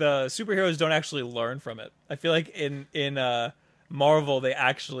superheroes don't actually learn from it. I feel like in Marvel, they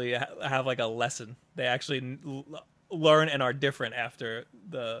actually have like a lesson. They actually learn and are different after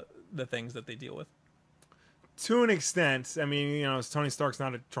the things that they deal with. To an extent, I mean, Tony Stark's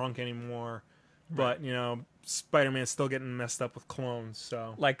not a drunk anymore, but Spider-Man's still getting messed up with clones.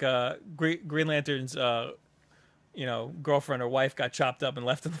 So, like Green Lantern's, girlfriend or wife got chopped up and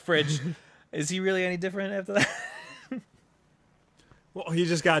left in the fridge. Is he really any different after that? well, he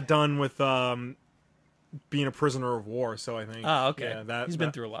just got done with being a prisoner of war. So I think. Oh, okay. Yeah, he's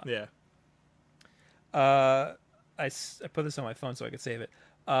been through a lot. Yeah. I put this on my phone so I could save it.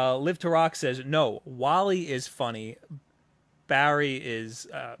 Live to Rock says, no, Wally is funny. Barry is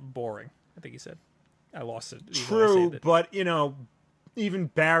boring. I think he said. I lost it. True, but, even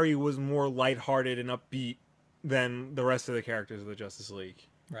Barry was more lighthearted and upbeat than the rest of the characters of the Justice League.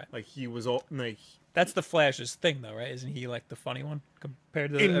 Right. Like, he was all, like... That's the Flash's thing, though, right? Isn't he, like, the funny one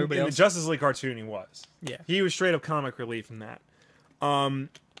compared to everybody else? In the Justice League cartoon, he was. Yeah. He was straight up comic relief in that.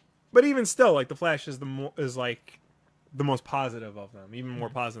 But even still, like, the Flash is the most positive of them. Even more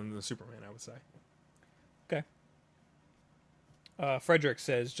positive than the Superman, I would say. Okay. Frederick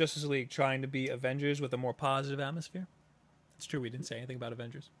says, Justice League trying to be Avengers with a more positive atmosphere. It's true, we didn't say anything about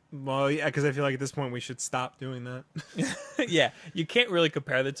Avengers. Well, yeah, because I feel like at this point we should stop doing that. Yeah, you can't really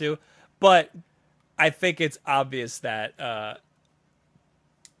compare the two. But I think it's obvious that,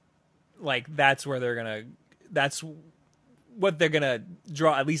 that's where they're going to... That's what they're going to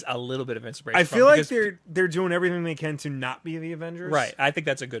draw at least a little bit of inspiration from. I feel like they're doing everything they can to not be the Avengers. Right. I think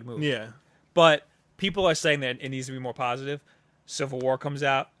that's a good move. Yeah. But people are saying that it needs to be more positive. Civil War comes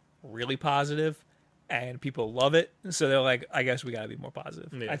out, really positive, and people love it. So they're like, I guess we got to be more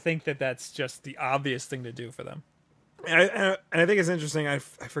positive. Yeah. I think that's just the obvious thing to do for them. And I think it's interesting. I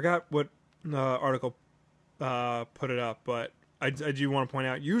forgot what article put it up, but I do want to point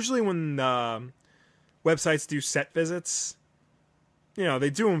out, usually when websites do set visits, they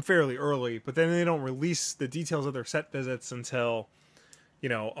do them fairly early, but then they don't release the details of their set visits until,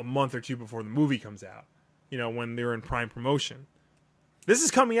 a month or two before the movie comes out, when they're in prime promotion. This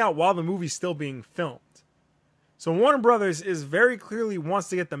is coming out while the movie's still being filmed. So Warner Brothers is very clearly wants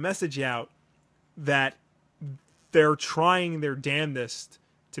to get the message out that they're trying their damnedest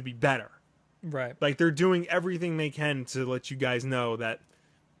to be better. Right. Like, they're doing everything they can to let you guys know that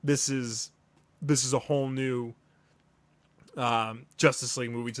this is a whole new Justice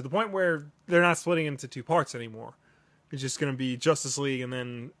League movie, to the point where they're not splitting into two parts anymore. It's just going to be Justice League, and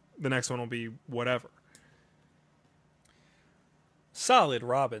then the next one will be whatever. Solid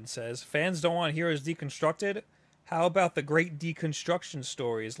Robin says, fans don't want heroes deconstructed. How about the great deconstruction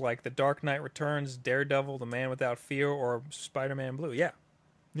stories like The Dark Knight Returns, Daredevil, The Man Without Fear, or Spider-Man Blue? Yeah.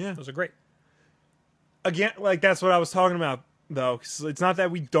 Those are great. Again, like, that's what I was talking about, though. It's not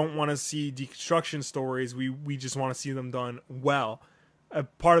that we don't want to see deconstruction stories. We just want to see them done well.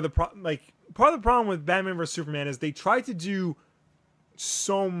 Part of the problem with Batman vs Superman is they tried to do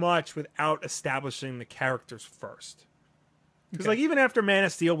so much without establishing the characters first. Because even after Man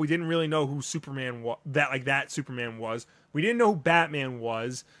of Steel, we didn't really know who Superman was. That Superman was. We didn't know who Batman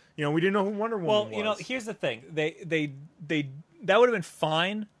was. We didn't know who Wonder Woman was. Well, here's the thing. They that would have been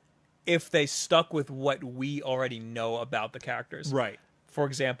fine if they stuck with what we already know about the characters. Right. For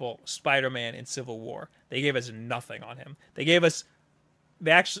example, Spider-Man in Civil War. They gave us nothing on him. They gave us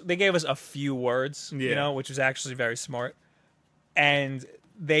a few words, which was actually very smart. And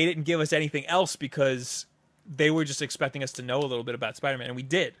they didn't give us anything else because they were just expecting us to know a little bit about Spider-Man, and we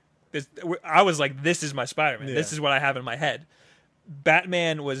did. I was like, this is my Spider-Man. Yeah. This is what I have in my head.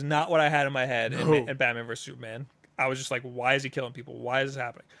 Batman was not what I had in my head in Batman vs. Superman. I was just like, why is he killing people? Why is this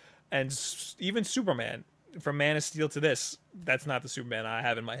happening? And even Superman, from Man of Steel to this, that's not the Superman I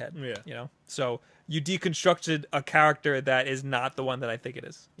have in my head. Yeah. So you deconstructed a character that is not the one that I think it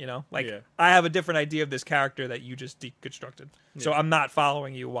is. I have a different idea of this character that you just deconstructed. Yeah. So I'm not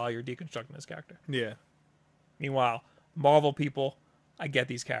following you while you're deconstructing this character. Yeah. Meanwhile, Marvel people, I get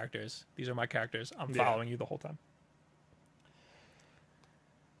these characters. These are my characters. I'm following you the whole time.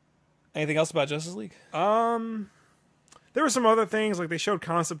 Anything else about Justice League? There were some other things, like they showed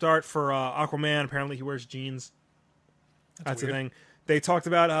concept art for Aquaman. Apparently he wears jeans. That's the thing. They talked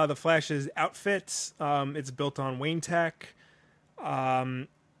about the Flash's outfit. It's built on Wayne Tech. And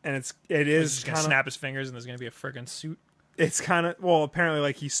it is kind of snap his fingers and there's going to be a friggin' suit. It's kind of, well, apparently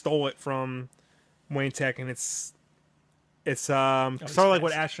like he stole it from Wayne Tech, and it's sort of like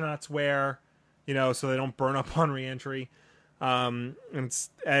what astronauts wear, so they don't burn up on re-entry. And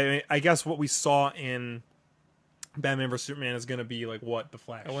I guess what we saw in Batman vs Superman is going to be like what the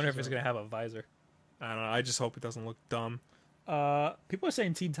Flash. I wonder if it's going to have a visor. I don't know. I just hope it doesn't look dumb. People are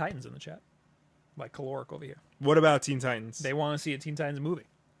saying Teen Titans in the chat. like caloric over here. What about Teen Titans? They want to see a Teen Titans movie.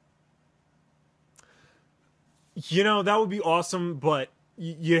 That would be awesome, but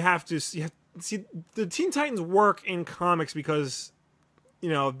you have to see the Teen Titans work in comics because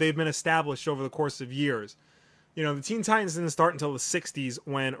they've been established over the course of years. The Teen Titans didn't start until the 60s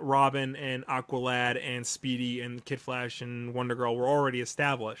when Robin and Aqualad and Speedy and Kid Flash and Wonder Girl were already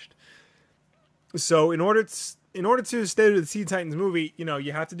established. So in order to stay to the Teen Titans movie,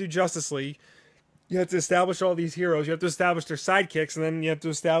 you have to do Justice League. You have to establish all these heroes. You have to establish their sidekicks, and then you have to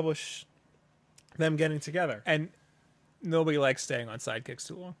establish them getting together. And nobody likes staying on sidekicks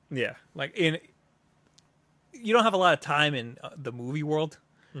too long. Yeah. Like you don't have a lot of time in the movie world.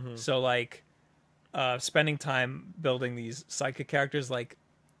 Mm-hmm. So like spending time building these sidekick characters, like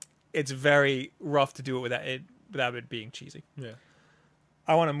it's very rough to do it without it being cheesy. Yeah.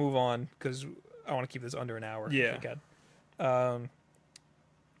 I want to move on because I want to keep this under an hour. Yeah. If we can.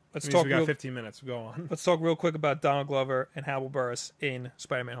 Let's talk. We got 15 minutes. Go on. Let's talk real quick about Donald Glover and Hannibal Buress in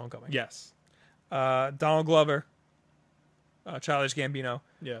Spider-Man: Homecoming. Yes. Donald Glover, Childish Gambino.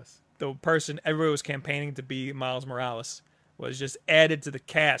 Yes. The person everybody was campaigning to be Miles Morales was just added to the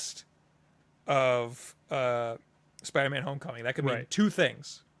cast of Spider-Man: Homecoming. That could mean two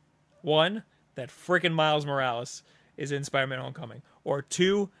things: one, that freaking Miles Morales is in Spider-Man: Homecoming, or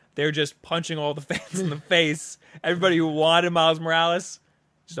two, they're just punching all the fans in the face. Everybody who wanted Miles Morales,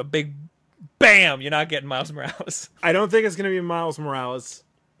 just a big bam. You're not getting Miles Morales. I don't think it's going to be Miles Morales,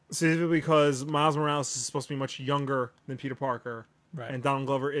 specifically because Miles Morales is supposed to be much younger than Peter Parker, right? And Donald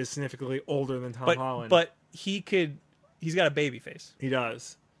Glover is significantly older than Tom Holland. But he's got a baby face. He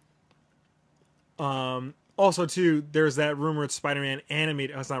does. Also, too, there's that rumored Spider-Man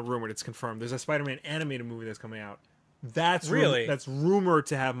animated. Oh, it's not rumored; it's confirmed. There's a Spider-Man animated movie that's coming out. That's that's rumored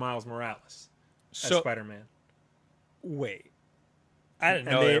to have Miles Morales as Spider-Man. Wait, I didn't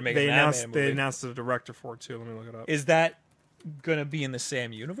know they were making an animated movie. They announced the director for it too. Let me look it up. Is that gonna be in the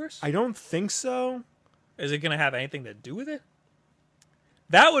same universe? I don't think so. Is it gonna have anything to do with it?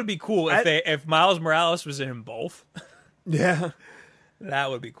 That would be cool if Miles Morales was in both. Yeah.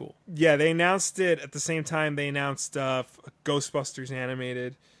 That would be cool. Yeah, they announced it at the same time they announced a Ghostbusters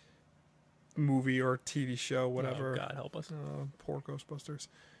animated movie or TV show, whatever. Oh, God help us. Poor Ghostbusters.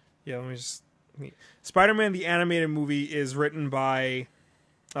 Yeah, let me just... Spider-Man, the animated movie, is written by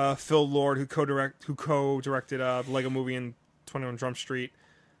Phil Lord, who co-directed the Lego Movie and 21 Jump Street,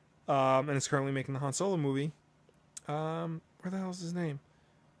 and is currently making the Han Solo movie. Where the hell is his name?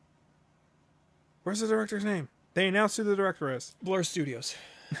 Where's the director's name? They announced who the director is. Blur Studios.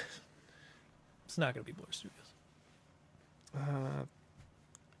 It's not going to be Blur Studios.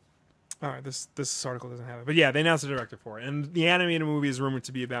 All right, this article doesn't have it. But yeah, they announced the director for it. And the animated movie is rumored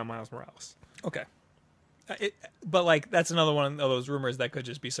to be about Miles Morales. Okay. But, like, that's another one of those rumors that could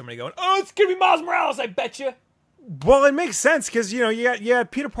just be somebody going, oh, it's going to be Miles Morales, I bet you. Well, it makes sense because, you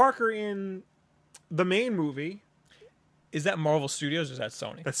had Peter Parker in the main movie. Is that Marvel Studios or is that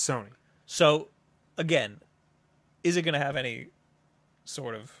Sony? That's Sony. So, again... Is it going to have any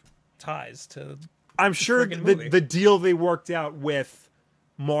sort of ties to? I'm sure the deal they worked out with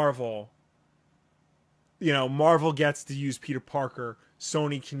Marvel. Marvel gets to use Peter Parker.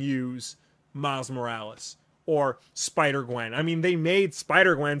 Sony can use Miles Morales or Spider-Gwen. I mean, they made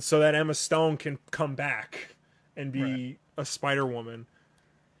Spider-Gwen so that Emma Stone can come back and be a Spider-Woman.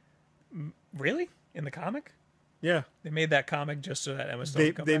 Really? In the comic? Yeah, they made that comic just so that Emma Stone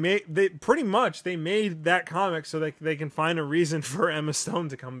could come back. They pretty much they made that comic so they can find a reason for Emma Stone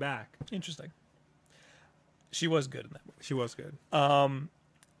to come back. Interesting. She was good in that movie. She was good.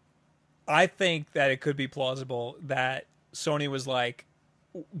 I think that it could be plausible that Sony was like,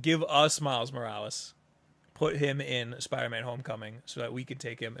 give us Miles Morales, put him in Spider-Man: Homecoming so that we could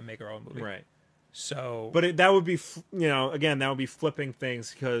take him and make our own movie. Right. So, but that would be, again, that would be flipping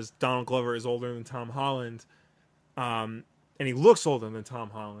things because Donald Glover is older than Tom Holland. And he looks older than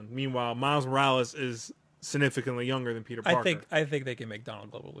Tom Holland. Meanwhile, Miles Morales is significantly younger than Peter Parker. I think they can make Donald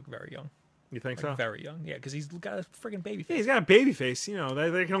Glover look very young. You think so? Very young, yeah, because he's got a freaking baby face. Yeah, he's got a baby face. They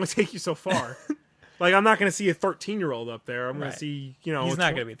can only take you so far. Like, I'm not going to see a 13-year-old up there. I'm going to see, He's not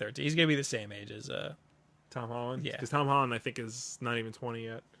going to be 13. He's going to be the same age as Tom Holland. Yeah, because Tom Holland, I think, is not even 20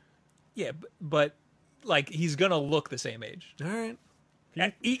 yet. Yeah, but like he's going to look the same age. All right.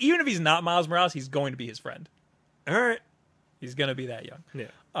 Even if he's not Miles Morales, he's going to be his friend. All right. He's going to be that young.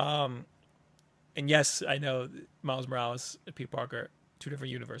 Yeah. And yes, I know Miles Morales and Peter Parker, two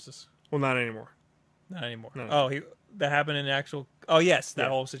different universes. Well, not anymore. Not anymore. No. Oh, that happened in actual... Oh, yes, that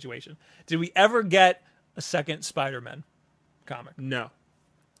whole situation. Did we ever get a second Spider-Man comic? No.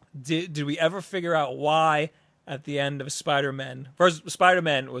 Did we ever figure out why at the end of Spider-Man... First,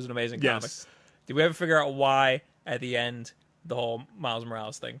 Spider-Man was an amazing comic. Did we ever figure out why at the end the whole Miles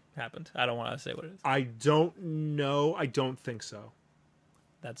Morales thing happened? I don't want to say what it is. I don't know. I don't think so.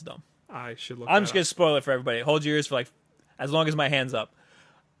 That's dumb. I should look. I'm just gonna spoil it for everybody. Hold your ears for like as long as my hand's up.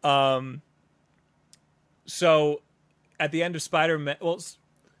 So at the end of Spider-Man,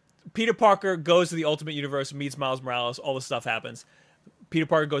 Peter Parker goes to the Ultimate Universe, meets Miles Morales. All this stuff happens. Peter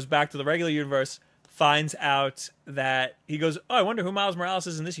Parker goes back to the regular universe, finds out that he goes, "Oh, I wonder who Miles Morales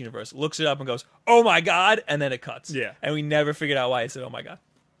is in this universe." Looks it up and goes, "Oh my god!" And then it cuts. Yeah. And we never figured out why he said, "Oh my god."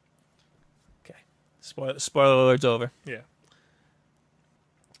 Okay. Spoiler alert's over. Yeah.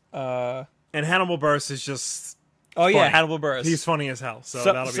 Uh. And Hannibal Buress is just Oh yeah, funny. Hannibal Buress. He's funny as hell, so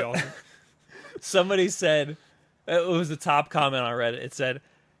So- that'll be so- awesome. Somebody said, it was the top comment on Reddit. It said,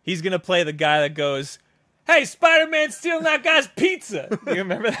 he's going to play the guy that goes, "Hey, Spider-Man's stealing that guy's pizza." You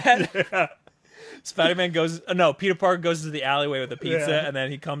remember that? Yeah. Spider-Man goes, no, Peter Parker goes to the alleyway with a pizza, Yeah. and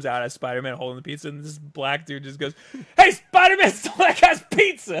then he comes out as Spider-Man holding the pizza, and this black dude just goes, "Hey, Spider-Man stole that guy's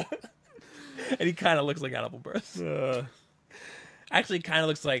pizza." And he kind of looks like Hannibal Buress. Actually, kind of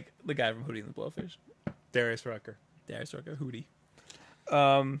looks like the guy from Hootie and the Blowfish. Darius Rucker. Darius Rucker, Hootie.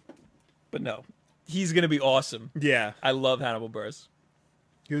 But no, he's going to be awesome. Yeah. I love Hannibal Buress.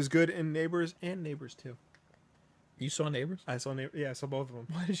 He was good in Neighbors and Neighbors 2. You saw Neighbors? I saw I saw both of them.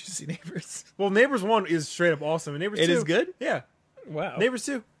 Why did you see Neighbors? Well, Neighbors 1 is straight up awesome. And Neighbors 2 It is good? Yeah. Wow. Neighbors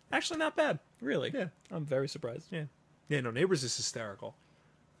 2 actually not bad. Really? Yeah. I'm very surprised. Yeah. Yeah, no, Neighbors is hysterical.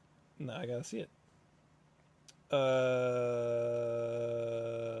 No, I gotta see it. Where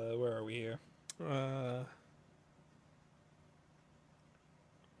are we here?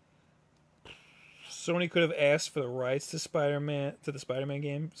 Sony could have asked for the rights to the Spider-Man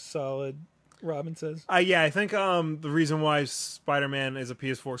game. Solid, Robin says. Yeah, I think the reason why Spider-Man is a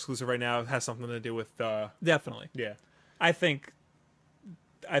PS4 exclusive right now has something to do with Definitely. yeah. I think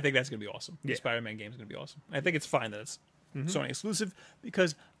that's gonna be awesome. Yeah. The Spider-Man game is gonna be awesome. I think it's fine that it's Sony exclusive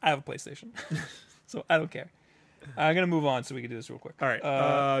because I have a PlayStation, so I don't care. I'm gonna move on so we can do this real quick. All right.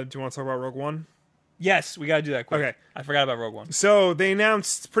 Do you want to talk about Rogue One? Yes, we gotta do that quick. Okay. I forgot about Rogue One. So they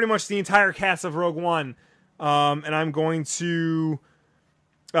announced pretty much the entire cast of Rogue One, and I'm going to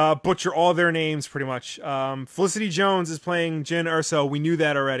butcher all their names pretty much. Felicity Jones is playing Jyn Erso. We knew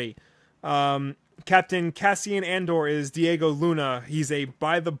that already. Captain Cassian Andor is Diego Luna. He's a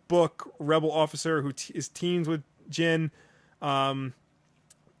by-the-book rebel officer who is teams with Jyn.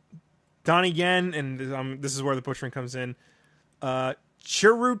 Donnie Yen, and this is where the butchering comes in.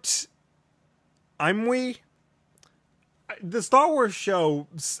 Chirrut Imwe. The Star Wars show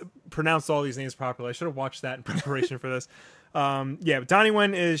pronounced all these names properly. I should have watched that in preparation for this. But Donnie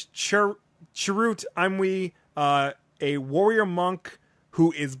Yen is Chirrut Imwe, a warrior monk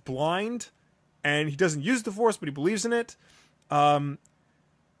who is blind, and he doesn't use the Force, but he believes in it. Jyn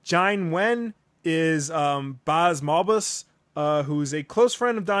Wen is Baz Malbus, who's a close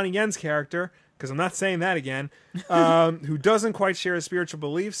friend of Donnie Yen's character, because I'm not saying that again, who doesn't quite share his spiritual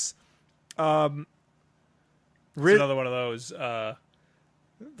beliefs. It's another one of those. The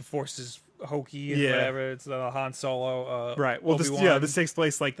Force is hokey and Yeah. whatever. It's Han Solo. Right. Well, Obi-Wan this takes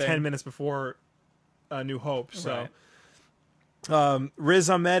place like thing. 10 minutes before New Hope. So, Right. Riz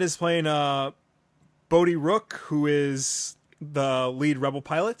Ahmed is playing Bodhi Rook, who is the lead rebel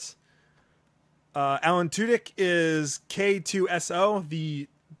pilot. Alan Tudyk is K2SO, the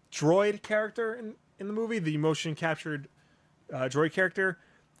droid character in the movie, the motion captured droid character.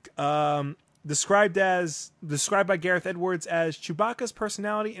 Described by Gareth Edwards as Chewbacca's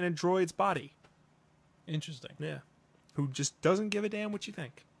personality in a droid's body. Interesting. Yeah. Who just doesn't give a damn what you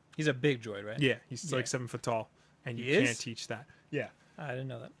think. He's a big droid, right? Yeah, he's Yeah. like 7 foot tall, and you He is? can't teach that. Yeah, I didn't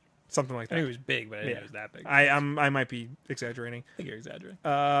know that. something like I knew he that. was big, but I didn't know Yeah. he was that big. I might be exaggerating. think you're exaggerating.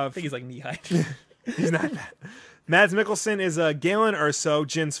 I think he's like knee height. He's not that. Mads Mikkelsen is Galen Erso,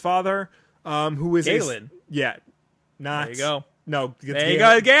 Jin's father, who is Galen? Yeah, not. There you go. No, it's There you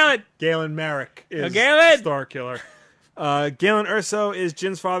go, Galen. Galen Merrick is Galen! Star Killer. Galen Erso is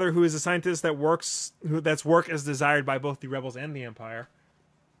Jin's father, who is a scientist that's work as desired by both the Rebels and the Empire.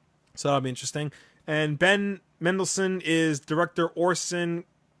 So that'll be interesting. And Ben Mendelsohn is Director Orson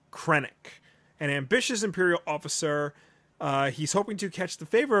Krennic, an ambitious Imperial officer. He's hoping to catch the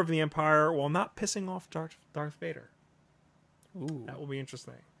favor of the Empire while not pissing off Darth Vader. Ooh. That will be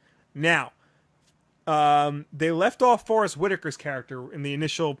interesting. Now, they left off Forrest Whitaker's character in the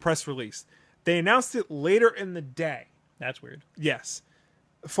initial press release. They announced it later in the day. That's weird. Yes.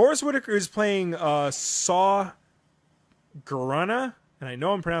 Forrest Whitaker is playing Saw Gerrera, and I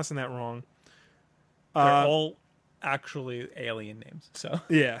know I'm pronouncing that wrong. They're all actually alien names. So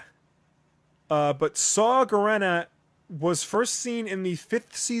Yeah. But Saw Gerrera was first seen in the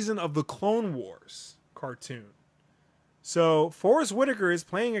 5th season of the Clone Wars cartoon. So Forrest Whitaker is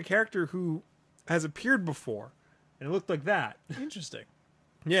playing a character who has appeared before, and it looked like that. Interesting.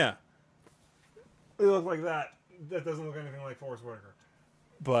 Yeah. It looked like that. That doesn't look anything like Forrest Whitaker.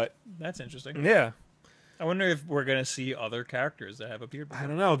 But, That's interesting. yeah. I wonder if we're gonna see other characters that have appeared before. I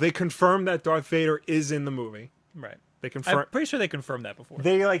don't know. They confirmed that Darth Vader is in the movie. Right. They I'm confirmed. pretty sure they confirmed that before.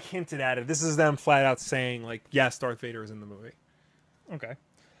 They like hinted at it. This is them flat out saying like, yes, Darth Vader is in the movie. Okay.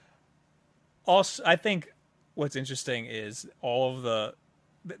 Also, I think what's interesting is all of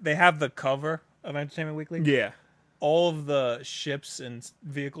they have the cover of Entertainment Weekly. Yeah. All of the ships and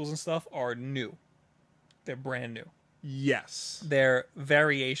vehicles and stuff are new. They're brand new. Yes. They're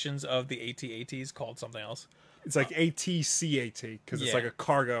variations of the AT-ATs called something else. It's like ATCAT because it's Yeah. like a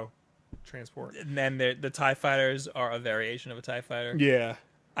cargo transport. And then the TIE fighters are a variation of a TIE fighter. Yeah.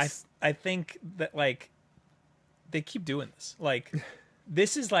 I think that like they keep doing this. Like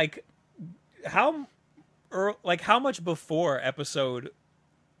this is like how much before episode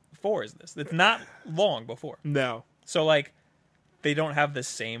 4 is this? It's not long before. No. So like they don't have the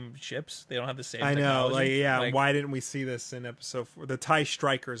same ships. They don't have the same I know. technology. Like, yeah. Like, Why didn't we see this in episode 4? The TIE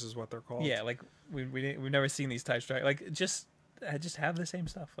Strikers is what they're called. yeah, like we've never seen these TIE strike. Like just have the same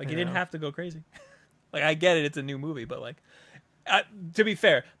stuff. Like you didn't know. have to go crazy. Like I get it, it's a new movie, but like to be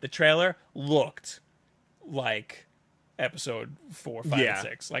fair, the trailer looked like episode 4, 5, Yeah. and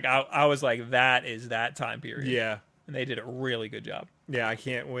 6. Like I was like, that is that time period. Yeah. And they did a really good job. Yeah. I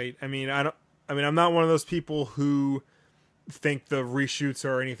can't wait. I mean, I'm not one of those people who think the reshoots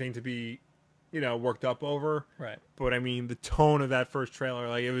or anything to be, worked up over. Right. But I mean, the tone of that first trailer,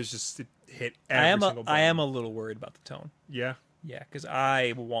 like it hit every I single button. am a little worried about the tone. Yeah. Yeah, because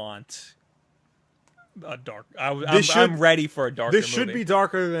I want a dark. This should- I'm ready for a darker This should movie. be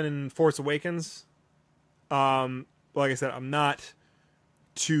darker than in Force Awakens. Like I said, I'm not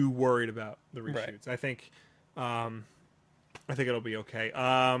too worried about the reshoots. Right. I think it'll be okay.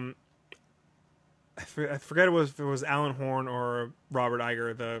 I forget if it was Alan Horn or Robert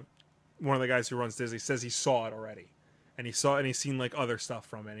Iger, one of the guys who runs Disney, says he saw it already, and he's seen like other stuff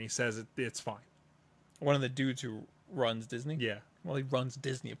from it, and he says it's fine. One of the dudes who runs Disney. Yeah. Well, he runs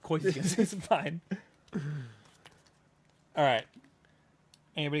Disney. Of course, he's gonna say it's fine. All right.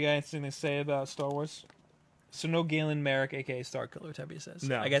 Anybody got anything to say about Star Wars? So no Galen Merrick, aka Star Killer, Tebby says.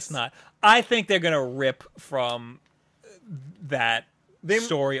 No. I guess not. I think they're gonna rip from that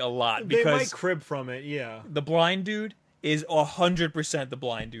story a lot They might because crib from it. Yeah. the blind dude is 100% the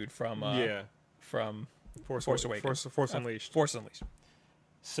blind dude from from Force Awakens. Force Unleashed. Force Unleashed.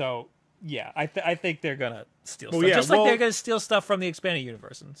 So yeah, I think they're gonna steal Well, stuff, yeah, just well- like they're gonna steal stuff from the expanded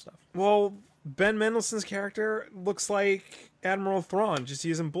universe and stuff. Well, Ben Mendelsohn's character looks like Admiral Thrawn, just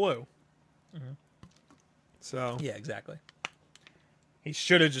using blue. So Yeah, exactly. He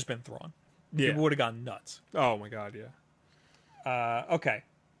should have just been Thrawn. yeah. People would have gone nuts. Oh my god, yeah. Okay,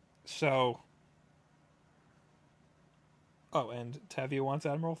 so. Oh, and Tevye wants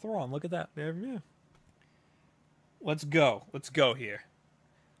Admiral Thrawn. Look at that. Yeah. Let's go. Let's go here.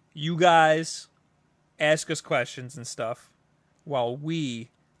 You guys ask us questions and stuff while we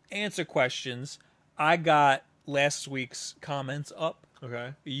answer questions. I got last week's comments up.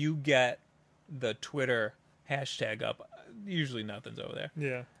 Okay. You get the Twitter hashtag up. Usually nothing's over there.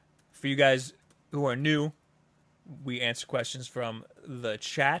 Yeah. For you guys who are new, we answer questions from the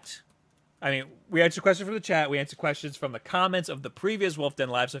chat. I mean, we answer questions from the chat. We answer questions from the comments of the previous Wolf Den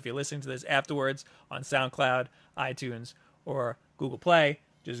Live. So if you're listening to this afterwards on SoundCloud, iTunes, or Google Play,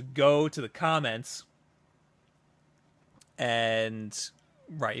 just go to the comments and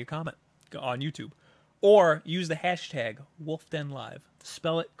write your comment on YouTube. Or use the hashtag WolfDenLive.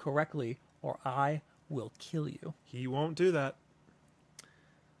 Spell it correctly or I will kill you. He won't do that.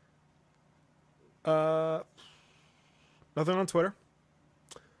 Nothing on Twitter.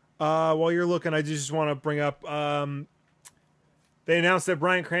 While you're looking, I just want to bring up they announced that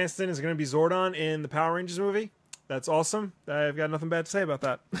Bryan Cranston is going to be Zordon in the Power Rangers movie. That's awesome. I've got nothing bad to say about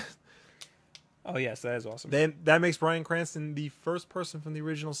that. Oh, yes, that is awesome. Then that makes Bryan Cranston the first person from the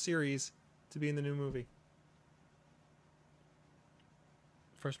original series to be in the new movie.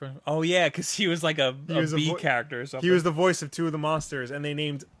 First person. Oh, yeah, because he was like a was a B character or something. He was the voice of two of the monsters, and they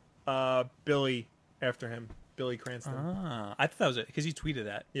named Billy after him. Billy Cranston. Ah, I thought that was it because he tweeted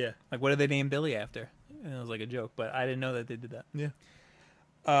that. Yeah. Like, what did they name Billy after? And it was like a joke, but I didn't know that they did that. Yeah.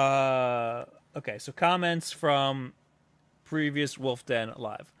 Okay, so comments from previous Wolf Den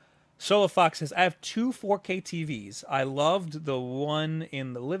Live. Solo Fox says, I have two 4K TVs. I loved the one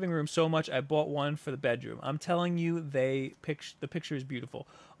in the living room so much I bought one for the bedroom. I'm telling you, the picture is beautiful.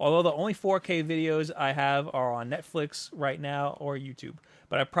 Although the only 4K videos I have are on Netflix right now or YouTube.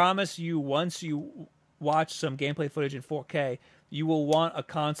 But I promise you, once you watch some gameplay footage in 4K, you will want a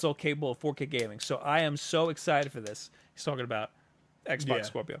console capable of 4K gaming. So I am so excited for this. He's talking about Xbox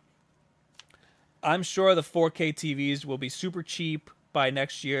Scorpio. I'm sure the 4K TVs will be super cheap by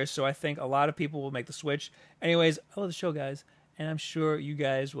next year, so I think a lot of people will make the switch. Anyways, I love the show, guys, and I'm sure you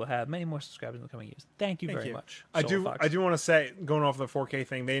guys will have many more subscribers in the coming years. Thank you very much. I do want to say, going off the 4K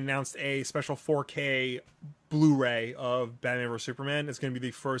thing, they announced a special 4K Blu-ray of Batman vs Superman. It's going to be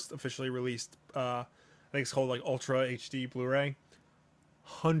the first officially released, I think it's called like Ultra HD Blu-ray.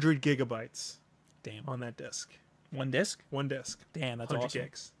 100 gigabytes. Damn. On that disc. One disc? One disc. Damn, that's 100 awesome.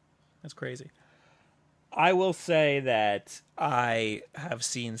 gigs. That's crazy. I will say that I have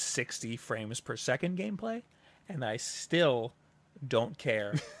seen 60 frames per second gameplay, and I still don't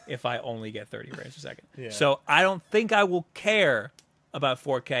care if I only get 30 frames per second. Yeah. So I don't think I will care about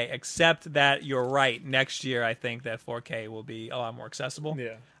 4K, except that you're right. Next year, I think that 4K will be a lot more accessible.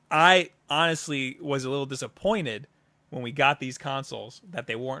 Yeah. I honestly was a little disappointed when we got these consoles that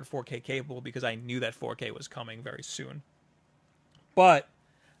they weren't 4K capable because I knew that 4K was coming very soon. But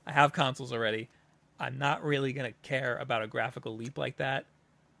I have consoles already. I'm not really going to care about a graphical leap like that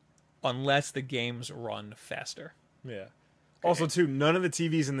unless the games run faster. Yeah. Also, too, none of the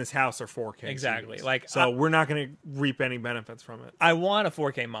TVs in this house are 4K. Exactly. TVs. So we're not going to reap any benefits from it. I want a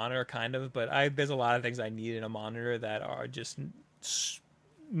 4K monitor, kind of, but there's a lot of things I need in a monitor that are just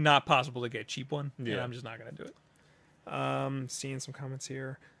not possible to get a cheap one, and I'm just not going to do it. Seeing some comments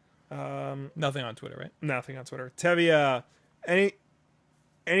here. Nothing on Twitter, right? Nothing on Twitter. Tevia,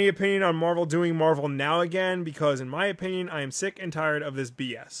 any opinion on Marvel doing Marvel now again? Because in my opinion, I am sick and tired of this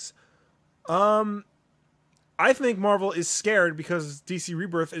BS. I think Marvel is scared because DC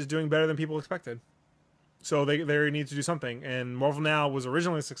Rebirth is doing better than people expected. So they need to do something. And Marvel Now was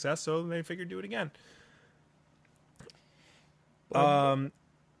originally a success, so they figured do it again. Along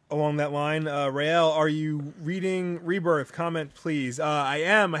that line, Rael, are you reading Rebirth? Comment, please. I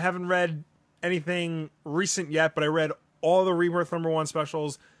am. I haven't read anything recent yet, but I read all the Rebirth #1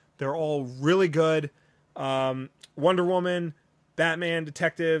 specials. They're all really good. Wonder Woman, Batman,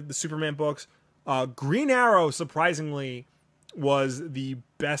 Detective, the Superman books. Green Arrow, surprisingly, was the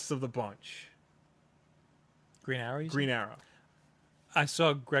best of the bunch. Green Arrow? Green Arrow. I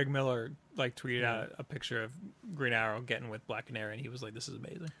saw Greg Miller tweeted out a picture of Green Arrow getting with Black Canary, and he was like, this is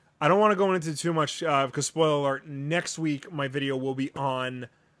amazing. I don't want to go into too much because, spoiler alert, next week my video will be on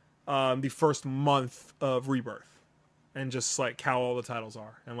the first month of Rebirth. And just how all the titles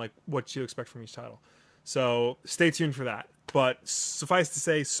are and what you expect from each title. So stay tuned for that. But suffice to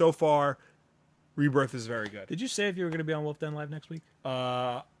say, so far, Rebirth is very good. Did you say if you were going to be on Wolf Den Live next week?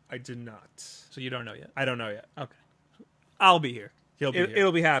 I did not. So you don't know yet? I don't know yet. Okay. I'll be here. He'll be here.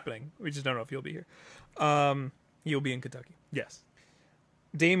 It'll be happening. We just don't know if he'll be here. He'll be in Kentucky. Yes.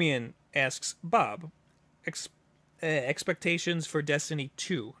 Damien asks, Bob, expectations for Destiny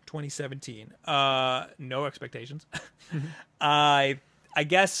 2 2017. No expectations. I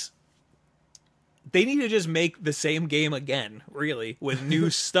guess they need to just make the same game again, really, with new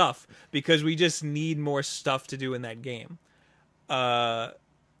stuff, because we just need more stuff to do in that game. And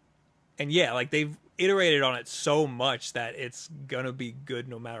yeah, they've iterated on it so much that it's gonna be good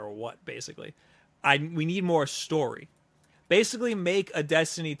no matter what, basically. We need more story. Basically make a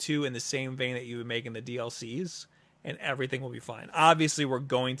Destiny 2 in the same vein that you would make in the DLCs, and everything will be fine. Obviously, we're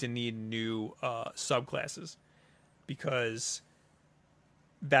going to need new subclasses because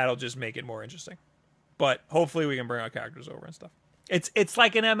that'll just make it more interesting. But hopefully, we can bring our characters over and stuff. It's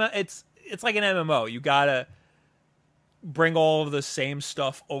like an MMO. You gotta bring all of the same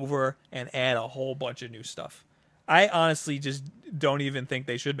stuff over and add a whole bunch of new stuff. I honestly just don't even think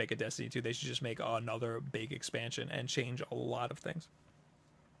they should make a Destiny 2. They should just make another big expansion and change a lot of things.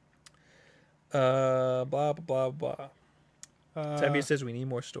 Blah, blah, blah, blah. Tevye says we need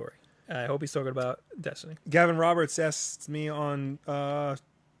more story. I hope he's talking about Destiny. Gavin Roberts asked me on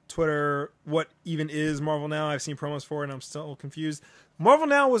Twitter what even is Marvel Now. I've seen promos for it and I'm still confused. Marvel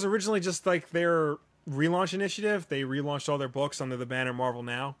Now was originally just their relaunch initiative. They relaunched all their books under the banner Marvel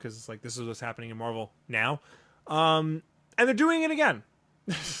Now because this is what's happening in Marvel Now. And they're doing it again.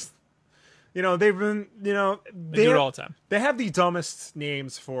 They've been, they do it all the time. They have the dumbest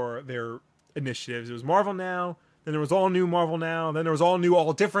names for their initiatives. It was Marvel Now, then there was all new Marvel Now, then there was all new,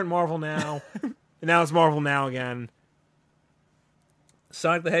 all different Marvel Now, and now it's Marvel Now again.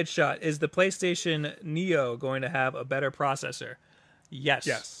 Sonic the Hedgehog, is the PlayStation Neo going to have a better processor?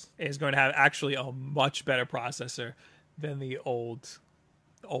 Yes. is going to have actually a much better processor than the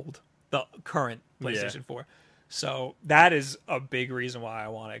current PlayStation 4. So that is a big reason why I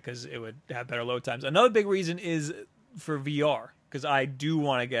want it, because it would have better load times. Another big reason is for VR, because I do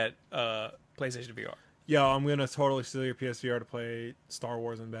want to get PlayStation VR. Yo, I'm gonna totally steal your PSVR to play Star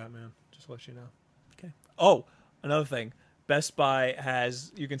Wars and Batman. Just to let you know. Okay. Oh, another thing. Best Buy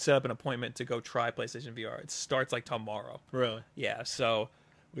you can set up an appointment to go try PlayStation VR. It starts like tomorrow. Really? Yeah, so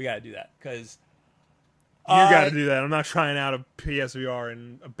we got to do that, because You got to do that. I'm not trying out a PSVR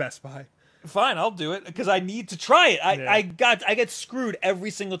in a Best Buy. fine, I'll do it, because I need to try it. Yeah. I get screwed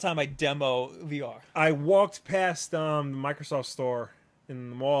every single time I demo VR. I walked past the Microsoft store in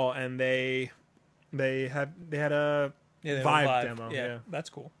the mall, and they had a Yeah, they have a Vive demo. Yeah, Yeah. that's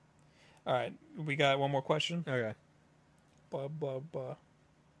cool. All right, we got one more question. Okay. Blah, blah, blah.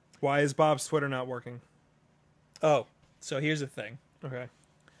 Why is Bob's Twitter not working? Oh, so here's the thing. Okay.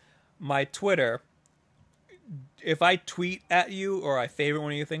 My Twitter, if I tweet at you, or I favorite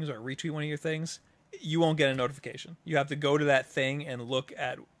one of your things, or retweet one of your things, you won't get a notification. You have to go to that thing and look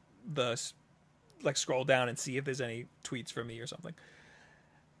at scroll down and see if there's any tweets from me or something.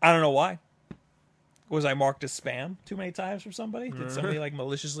 I don't know why. Was I marked as spam too many times from somebody? Did somebody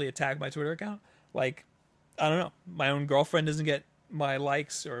maliciously attack my Twitter account? I don't know. My own girlfriend doesn't get my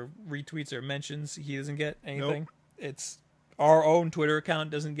likes or retweets or mentions. He doesn't get anything. Nope. It's our own Twitter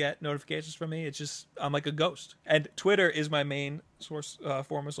account doesn't get notifications from me. It's just I'm like a ghost. And Twitter is my main source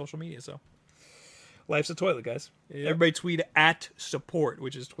form of social media. So life's a toilet, guys. Yep. Everybody tweet at support,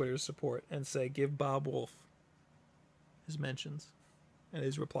 which is Twitter's support, and say give Bob Wolf his mentions and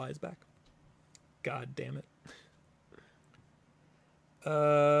his replies back. God damn it.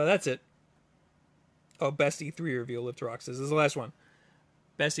 That's it. Oh, best E3 reveal, Lift Rock says. This is the last one.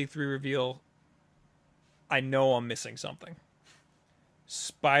 Best E3 reveal. I know I'm missing something.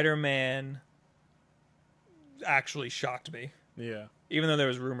 Spider-Man actually shocked me. Yeah. Even though there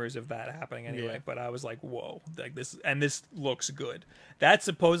was rumors of that happening anyway. Yeah. But I was like, whoa. This looks good. That's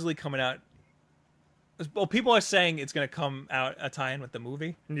supposedly coming out. Well, people are saying it's going to come out a tie-in with the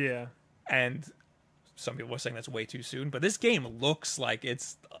movie. Yeah. And some people are saying that's way too soon, but this game looks like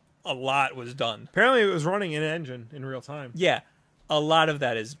a lot was done. Apparently, it was running in engine in real time. Yeah, a lot of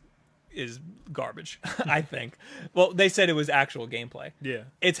that is garbage. I think. Well, they said it was actual gameplay. Yeah.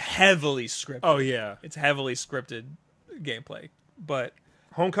 It's heavily scripted. Oh yeah. It's heavily scripted gameplay, but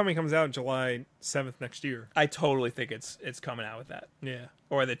Homecoming comes out July 7th next year. I totally think it's coming out with that, Yeah.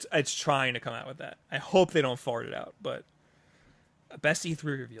 or that it's trying to come out with that. I hope they don't fart it out. But best E3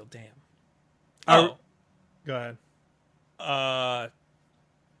 reveal, damn. Oh. Go ahead.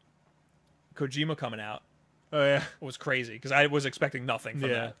 Kojima coming out Oh yeah. was crazy, because I was expecting nothing from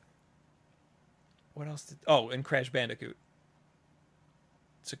that. What else and Crash Bandicoot.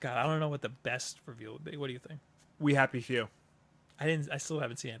 So God, I don't know what the best reveal would be. What do you think? We Happy Few. I still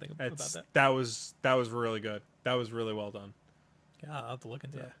haven't seen anything about that. That was really good. That was really well done. Yeah, I'll have to look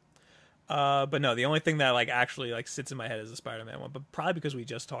into it. But no, the only thing that actually sits in my head is the Spider-Man one, but probably because we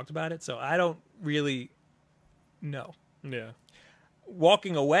just talked about it, so I don't really know. Yeah.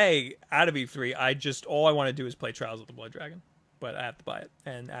 Walking away out of E3, all I want to do is play Trials of the Blood Dragon, but I have to buy it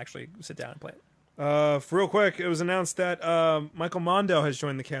and actually sit down and play it. Real quick, it was announced that Michael Mondo has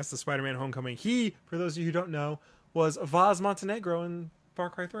joined the cast of Spider-Man: Homecoming. He, for those of you who don't know, was Vaz Montenegro in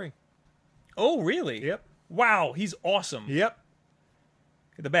Far Cry 3. Oh, really? Yep. Wow, he's awesome. Yep.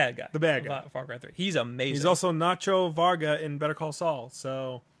 The bad guy. The bad guy. Far Cry 3. He's amazing. He's also Nacho Varga in Better Call Saul.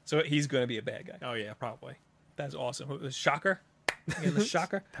 So he's going to be a bad guy. oh yeah, probably. That's awesome. Who was Shocker? Again, the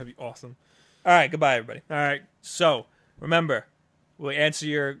Shocker? That'd be awesome. All right, goodbye, everybody. All right. So, remember, we'll answer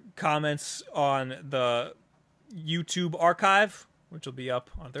your comments on the YouTube archive, which will be up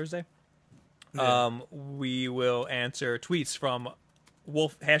on Thursday. Yeah. We will answer tweets from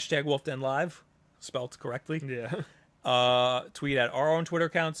 #WolfDenLive, spelled correctly. Yeah. Tweet at our own Twitter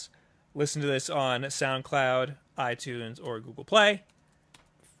accounts. Listen to this on SoundCloud, iTunes, or Google Play.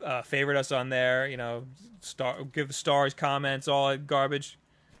 Favorite us on there. Give the stars, comments, all that garbage.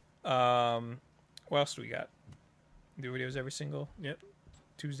 What else do we got? Do videos every single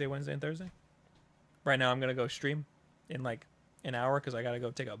Tuesday, Wednesday, and Thursday. Right now, I'm gonna go stream in an hour because I gotta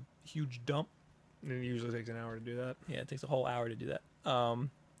go take a huge dump. And it usually takes an hour to do that. Yeah, it takes a whole hour to do that. And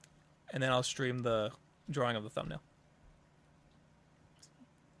then I'll stream the drawing of the thumbnail.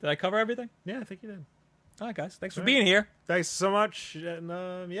 Did I cover everything? Yeah, I think you did. All right, guys. Thanks for All being here. Thanks so much, and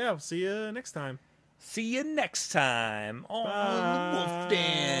we'll see you next time. See you next time on Bye. the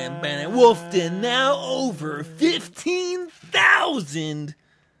Wolfden. Wolfden now over 15,000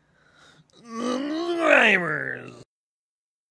 subscribers.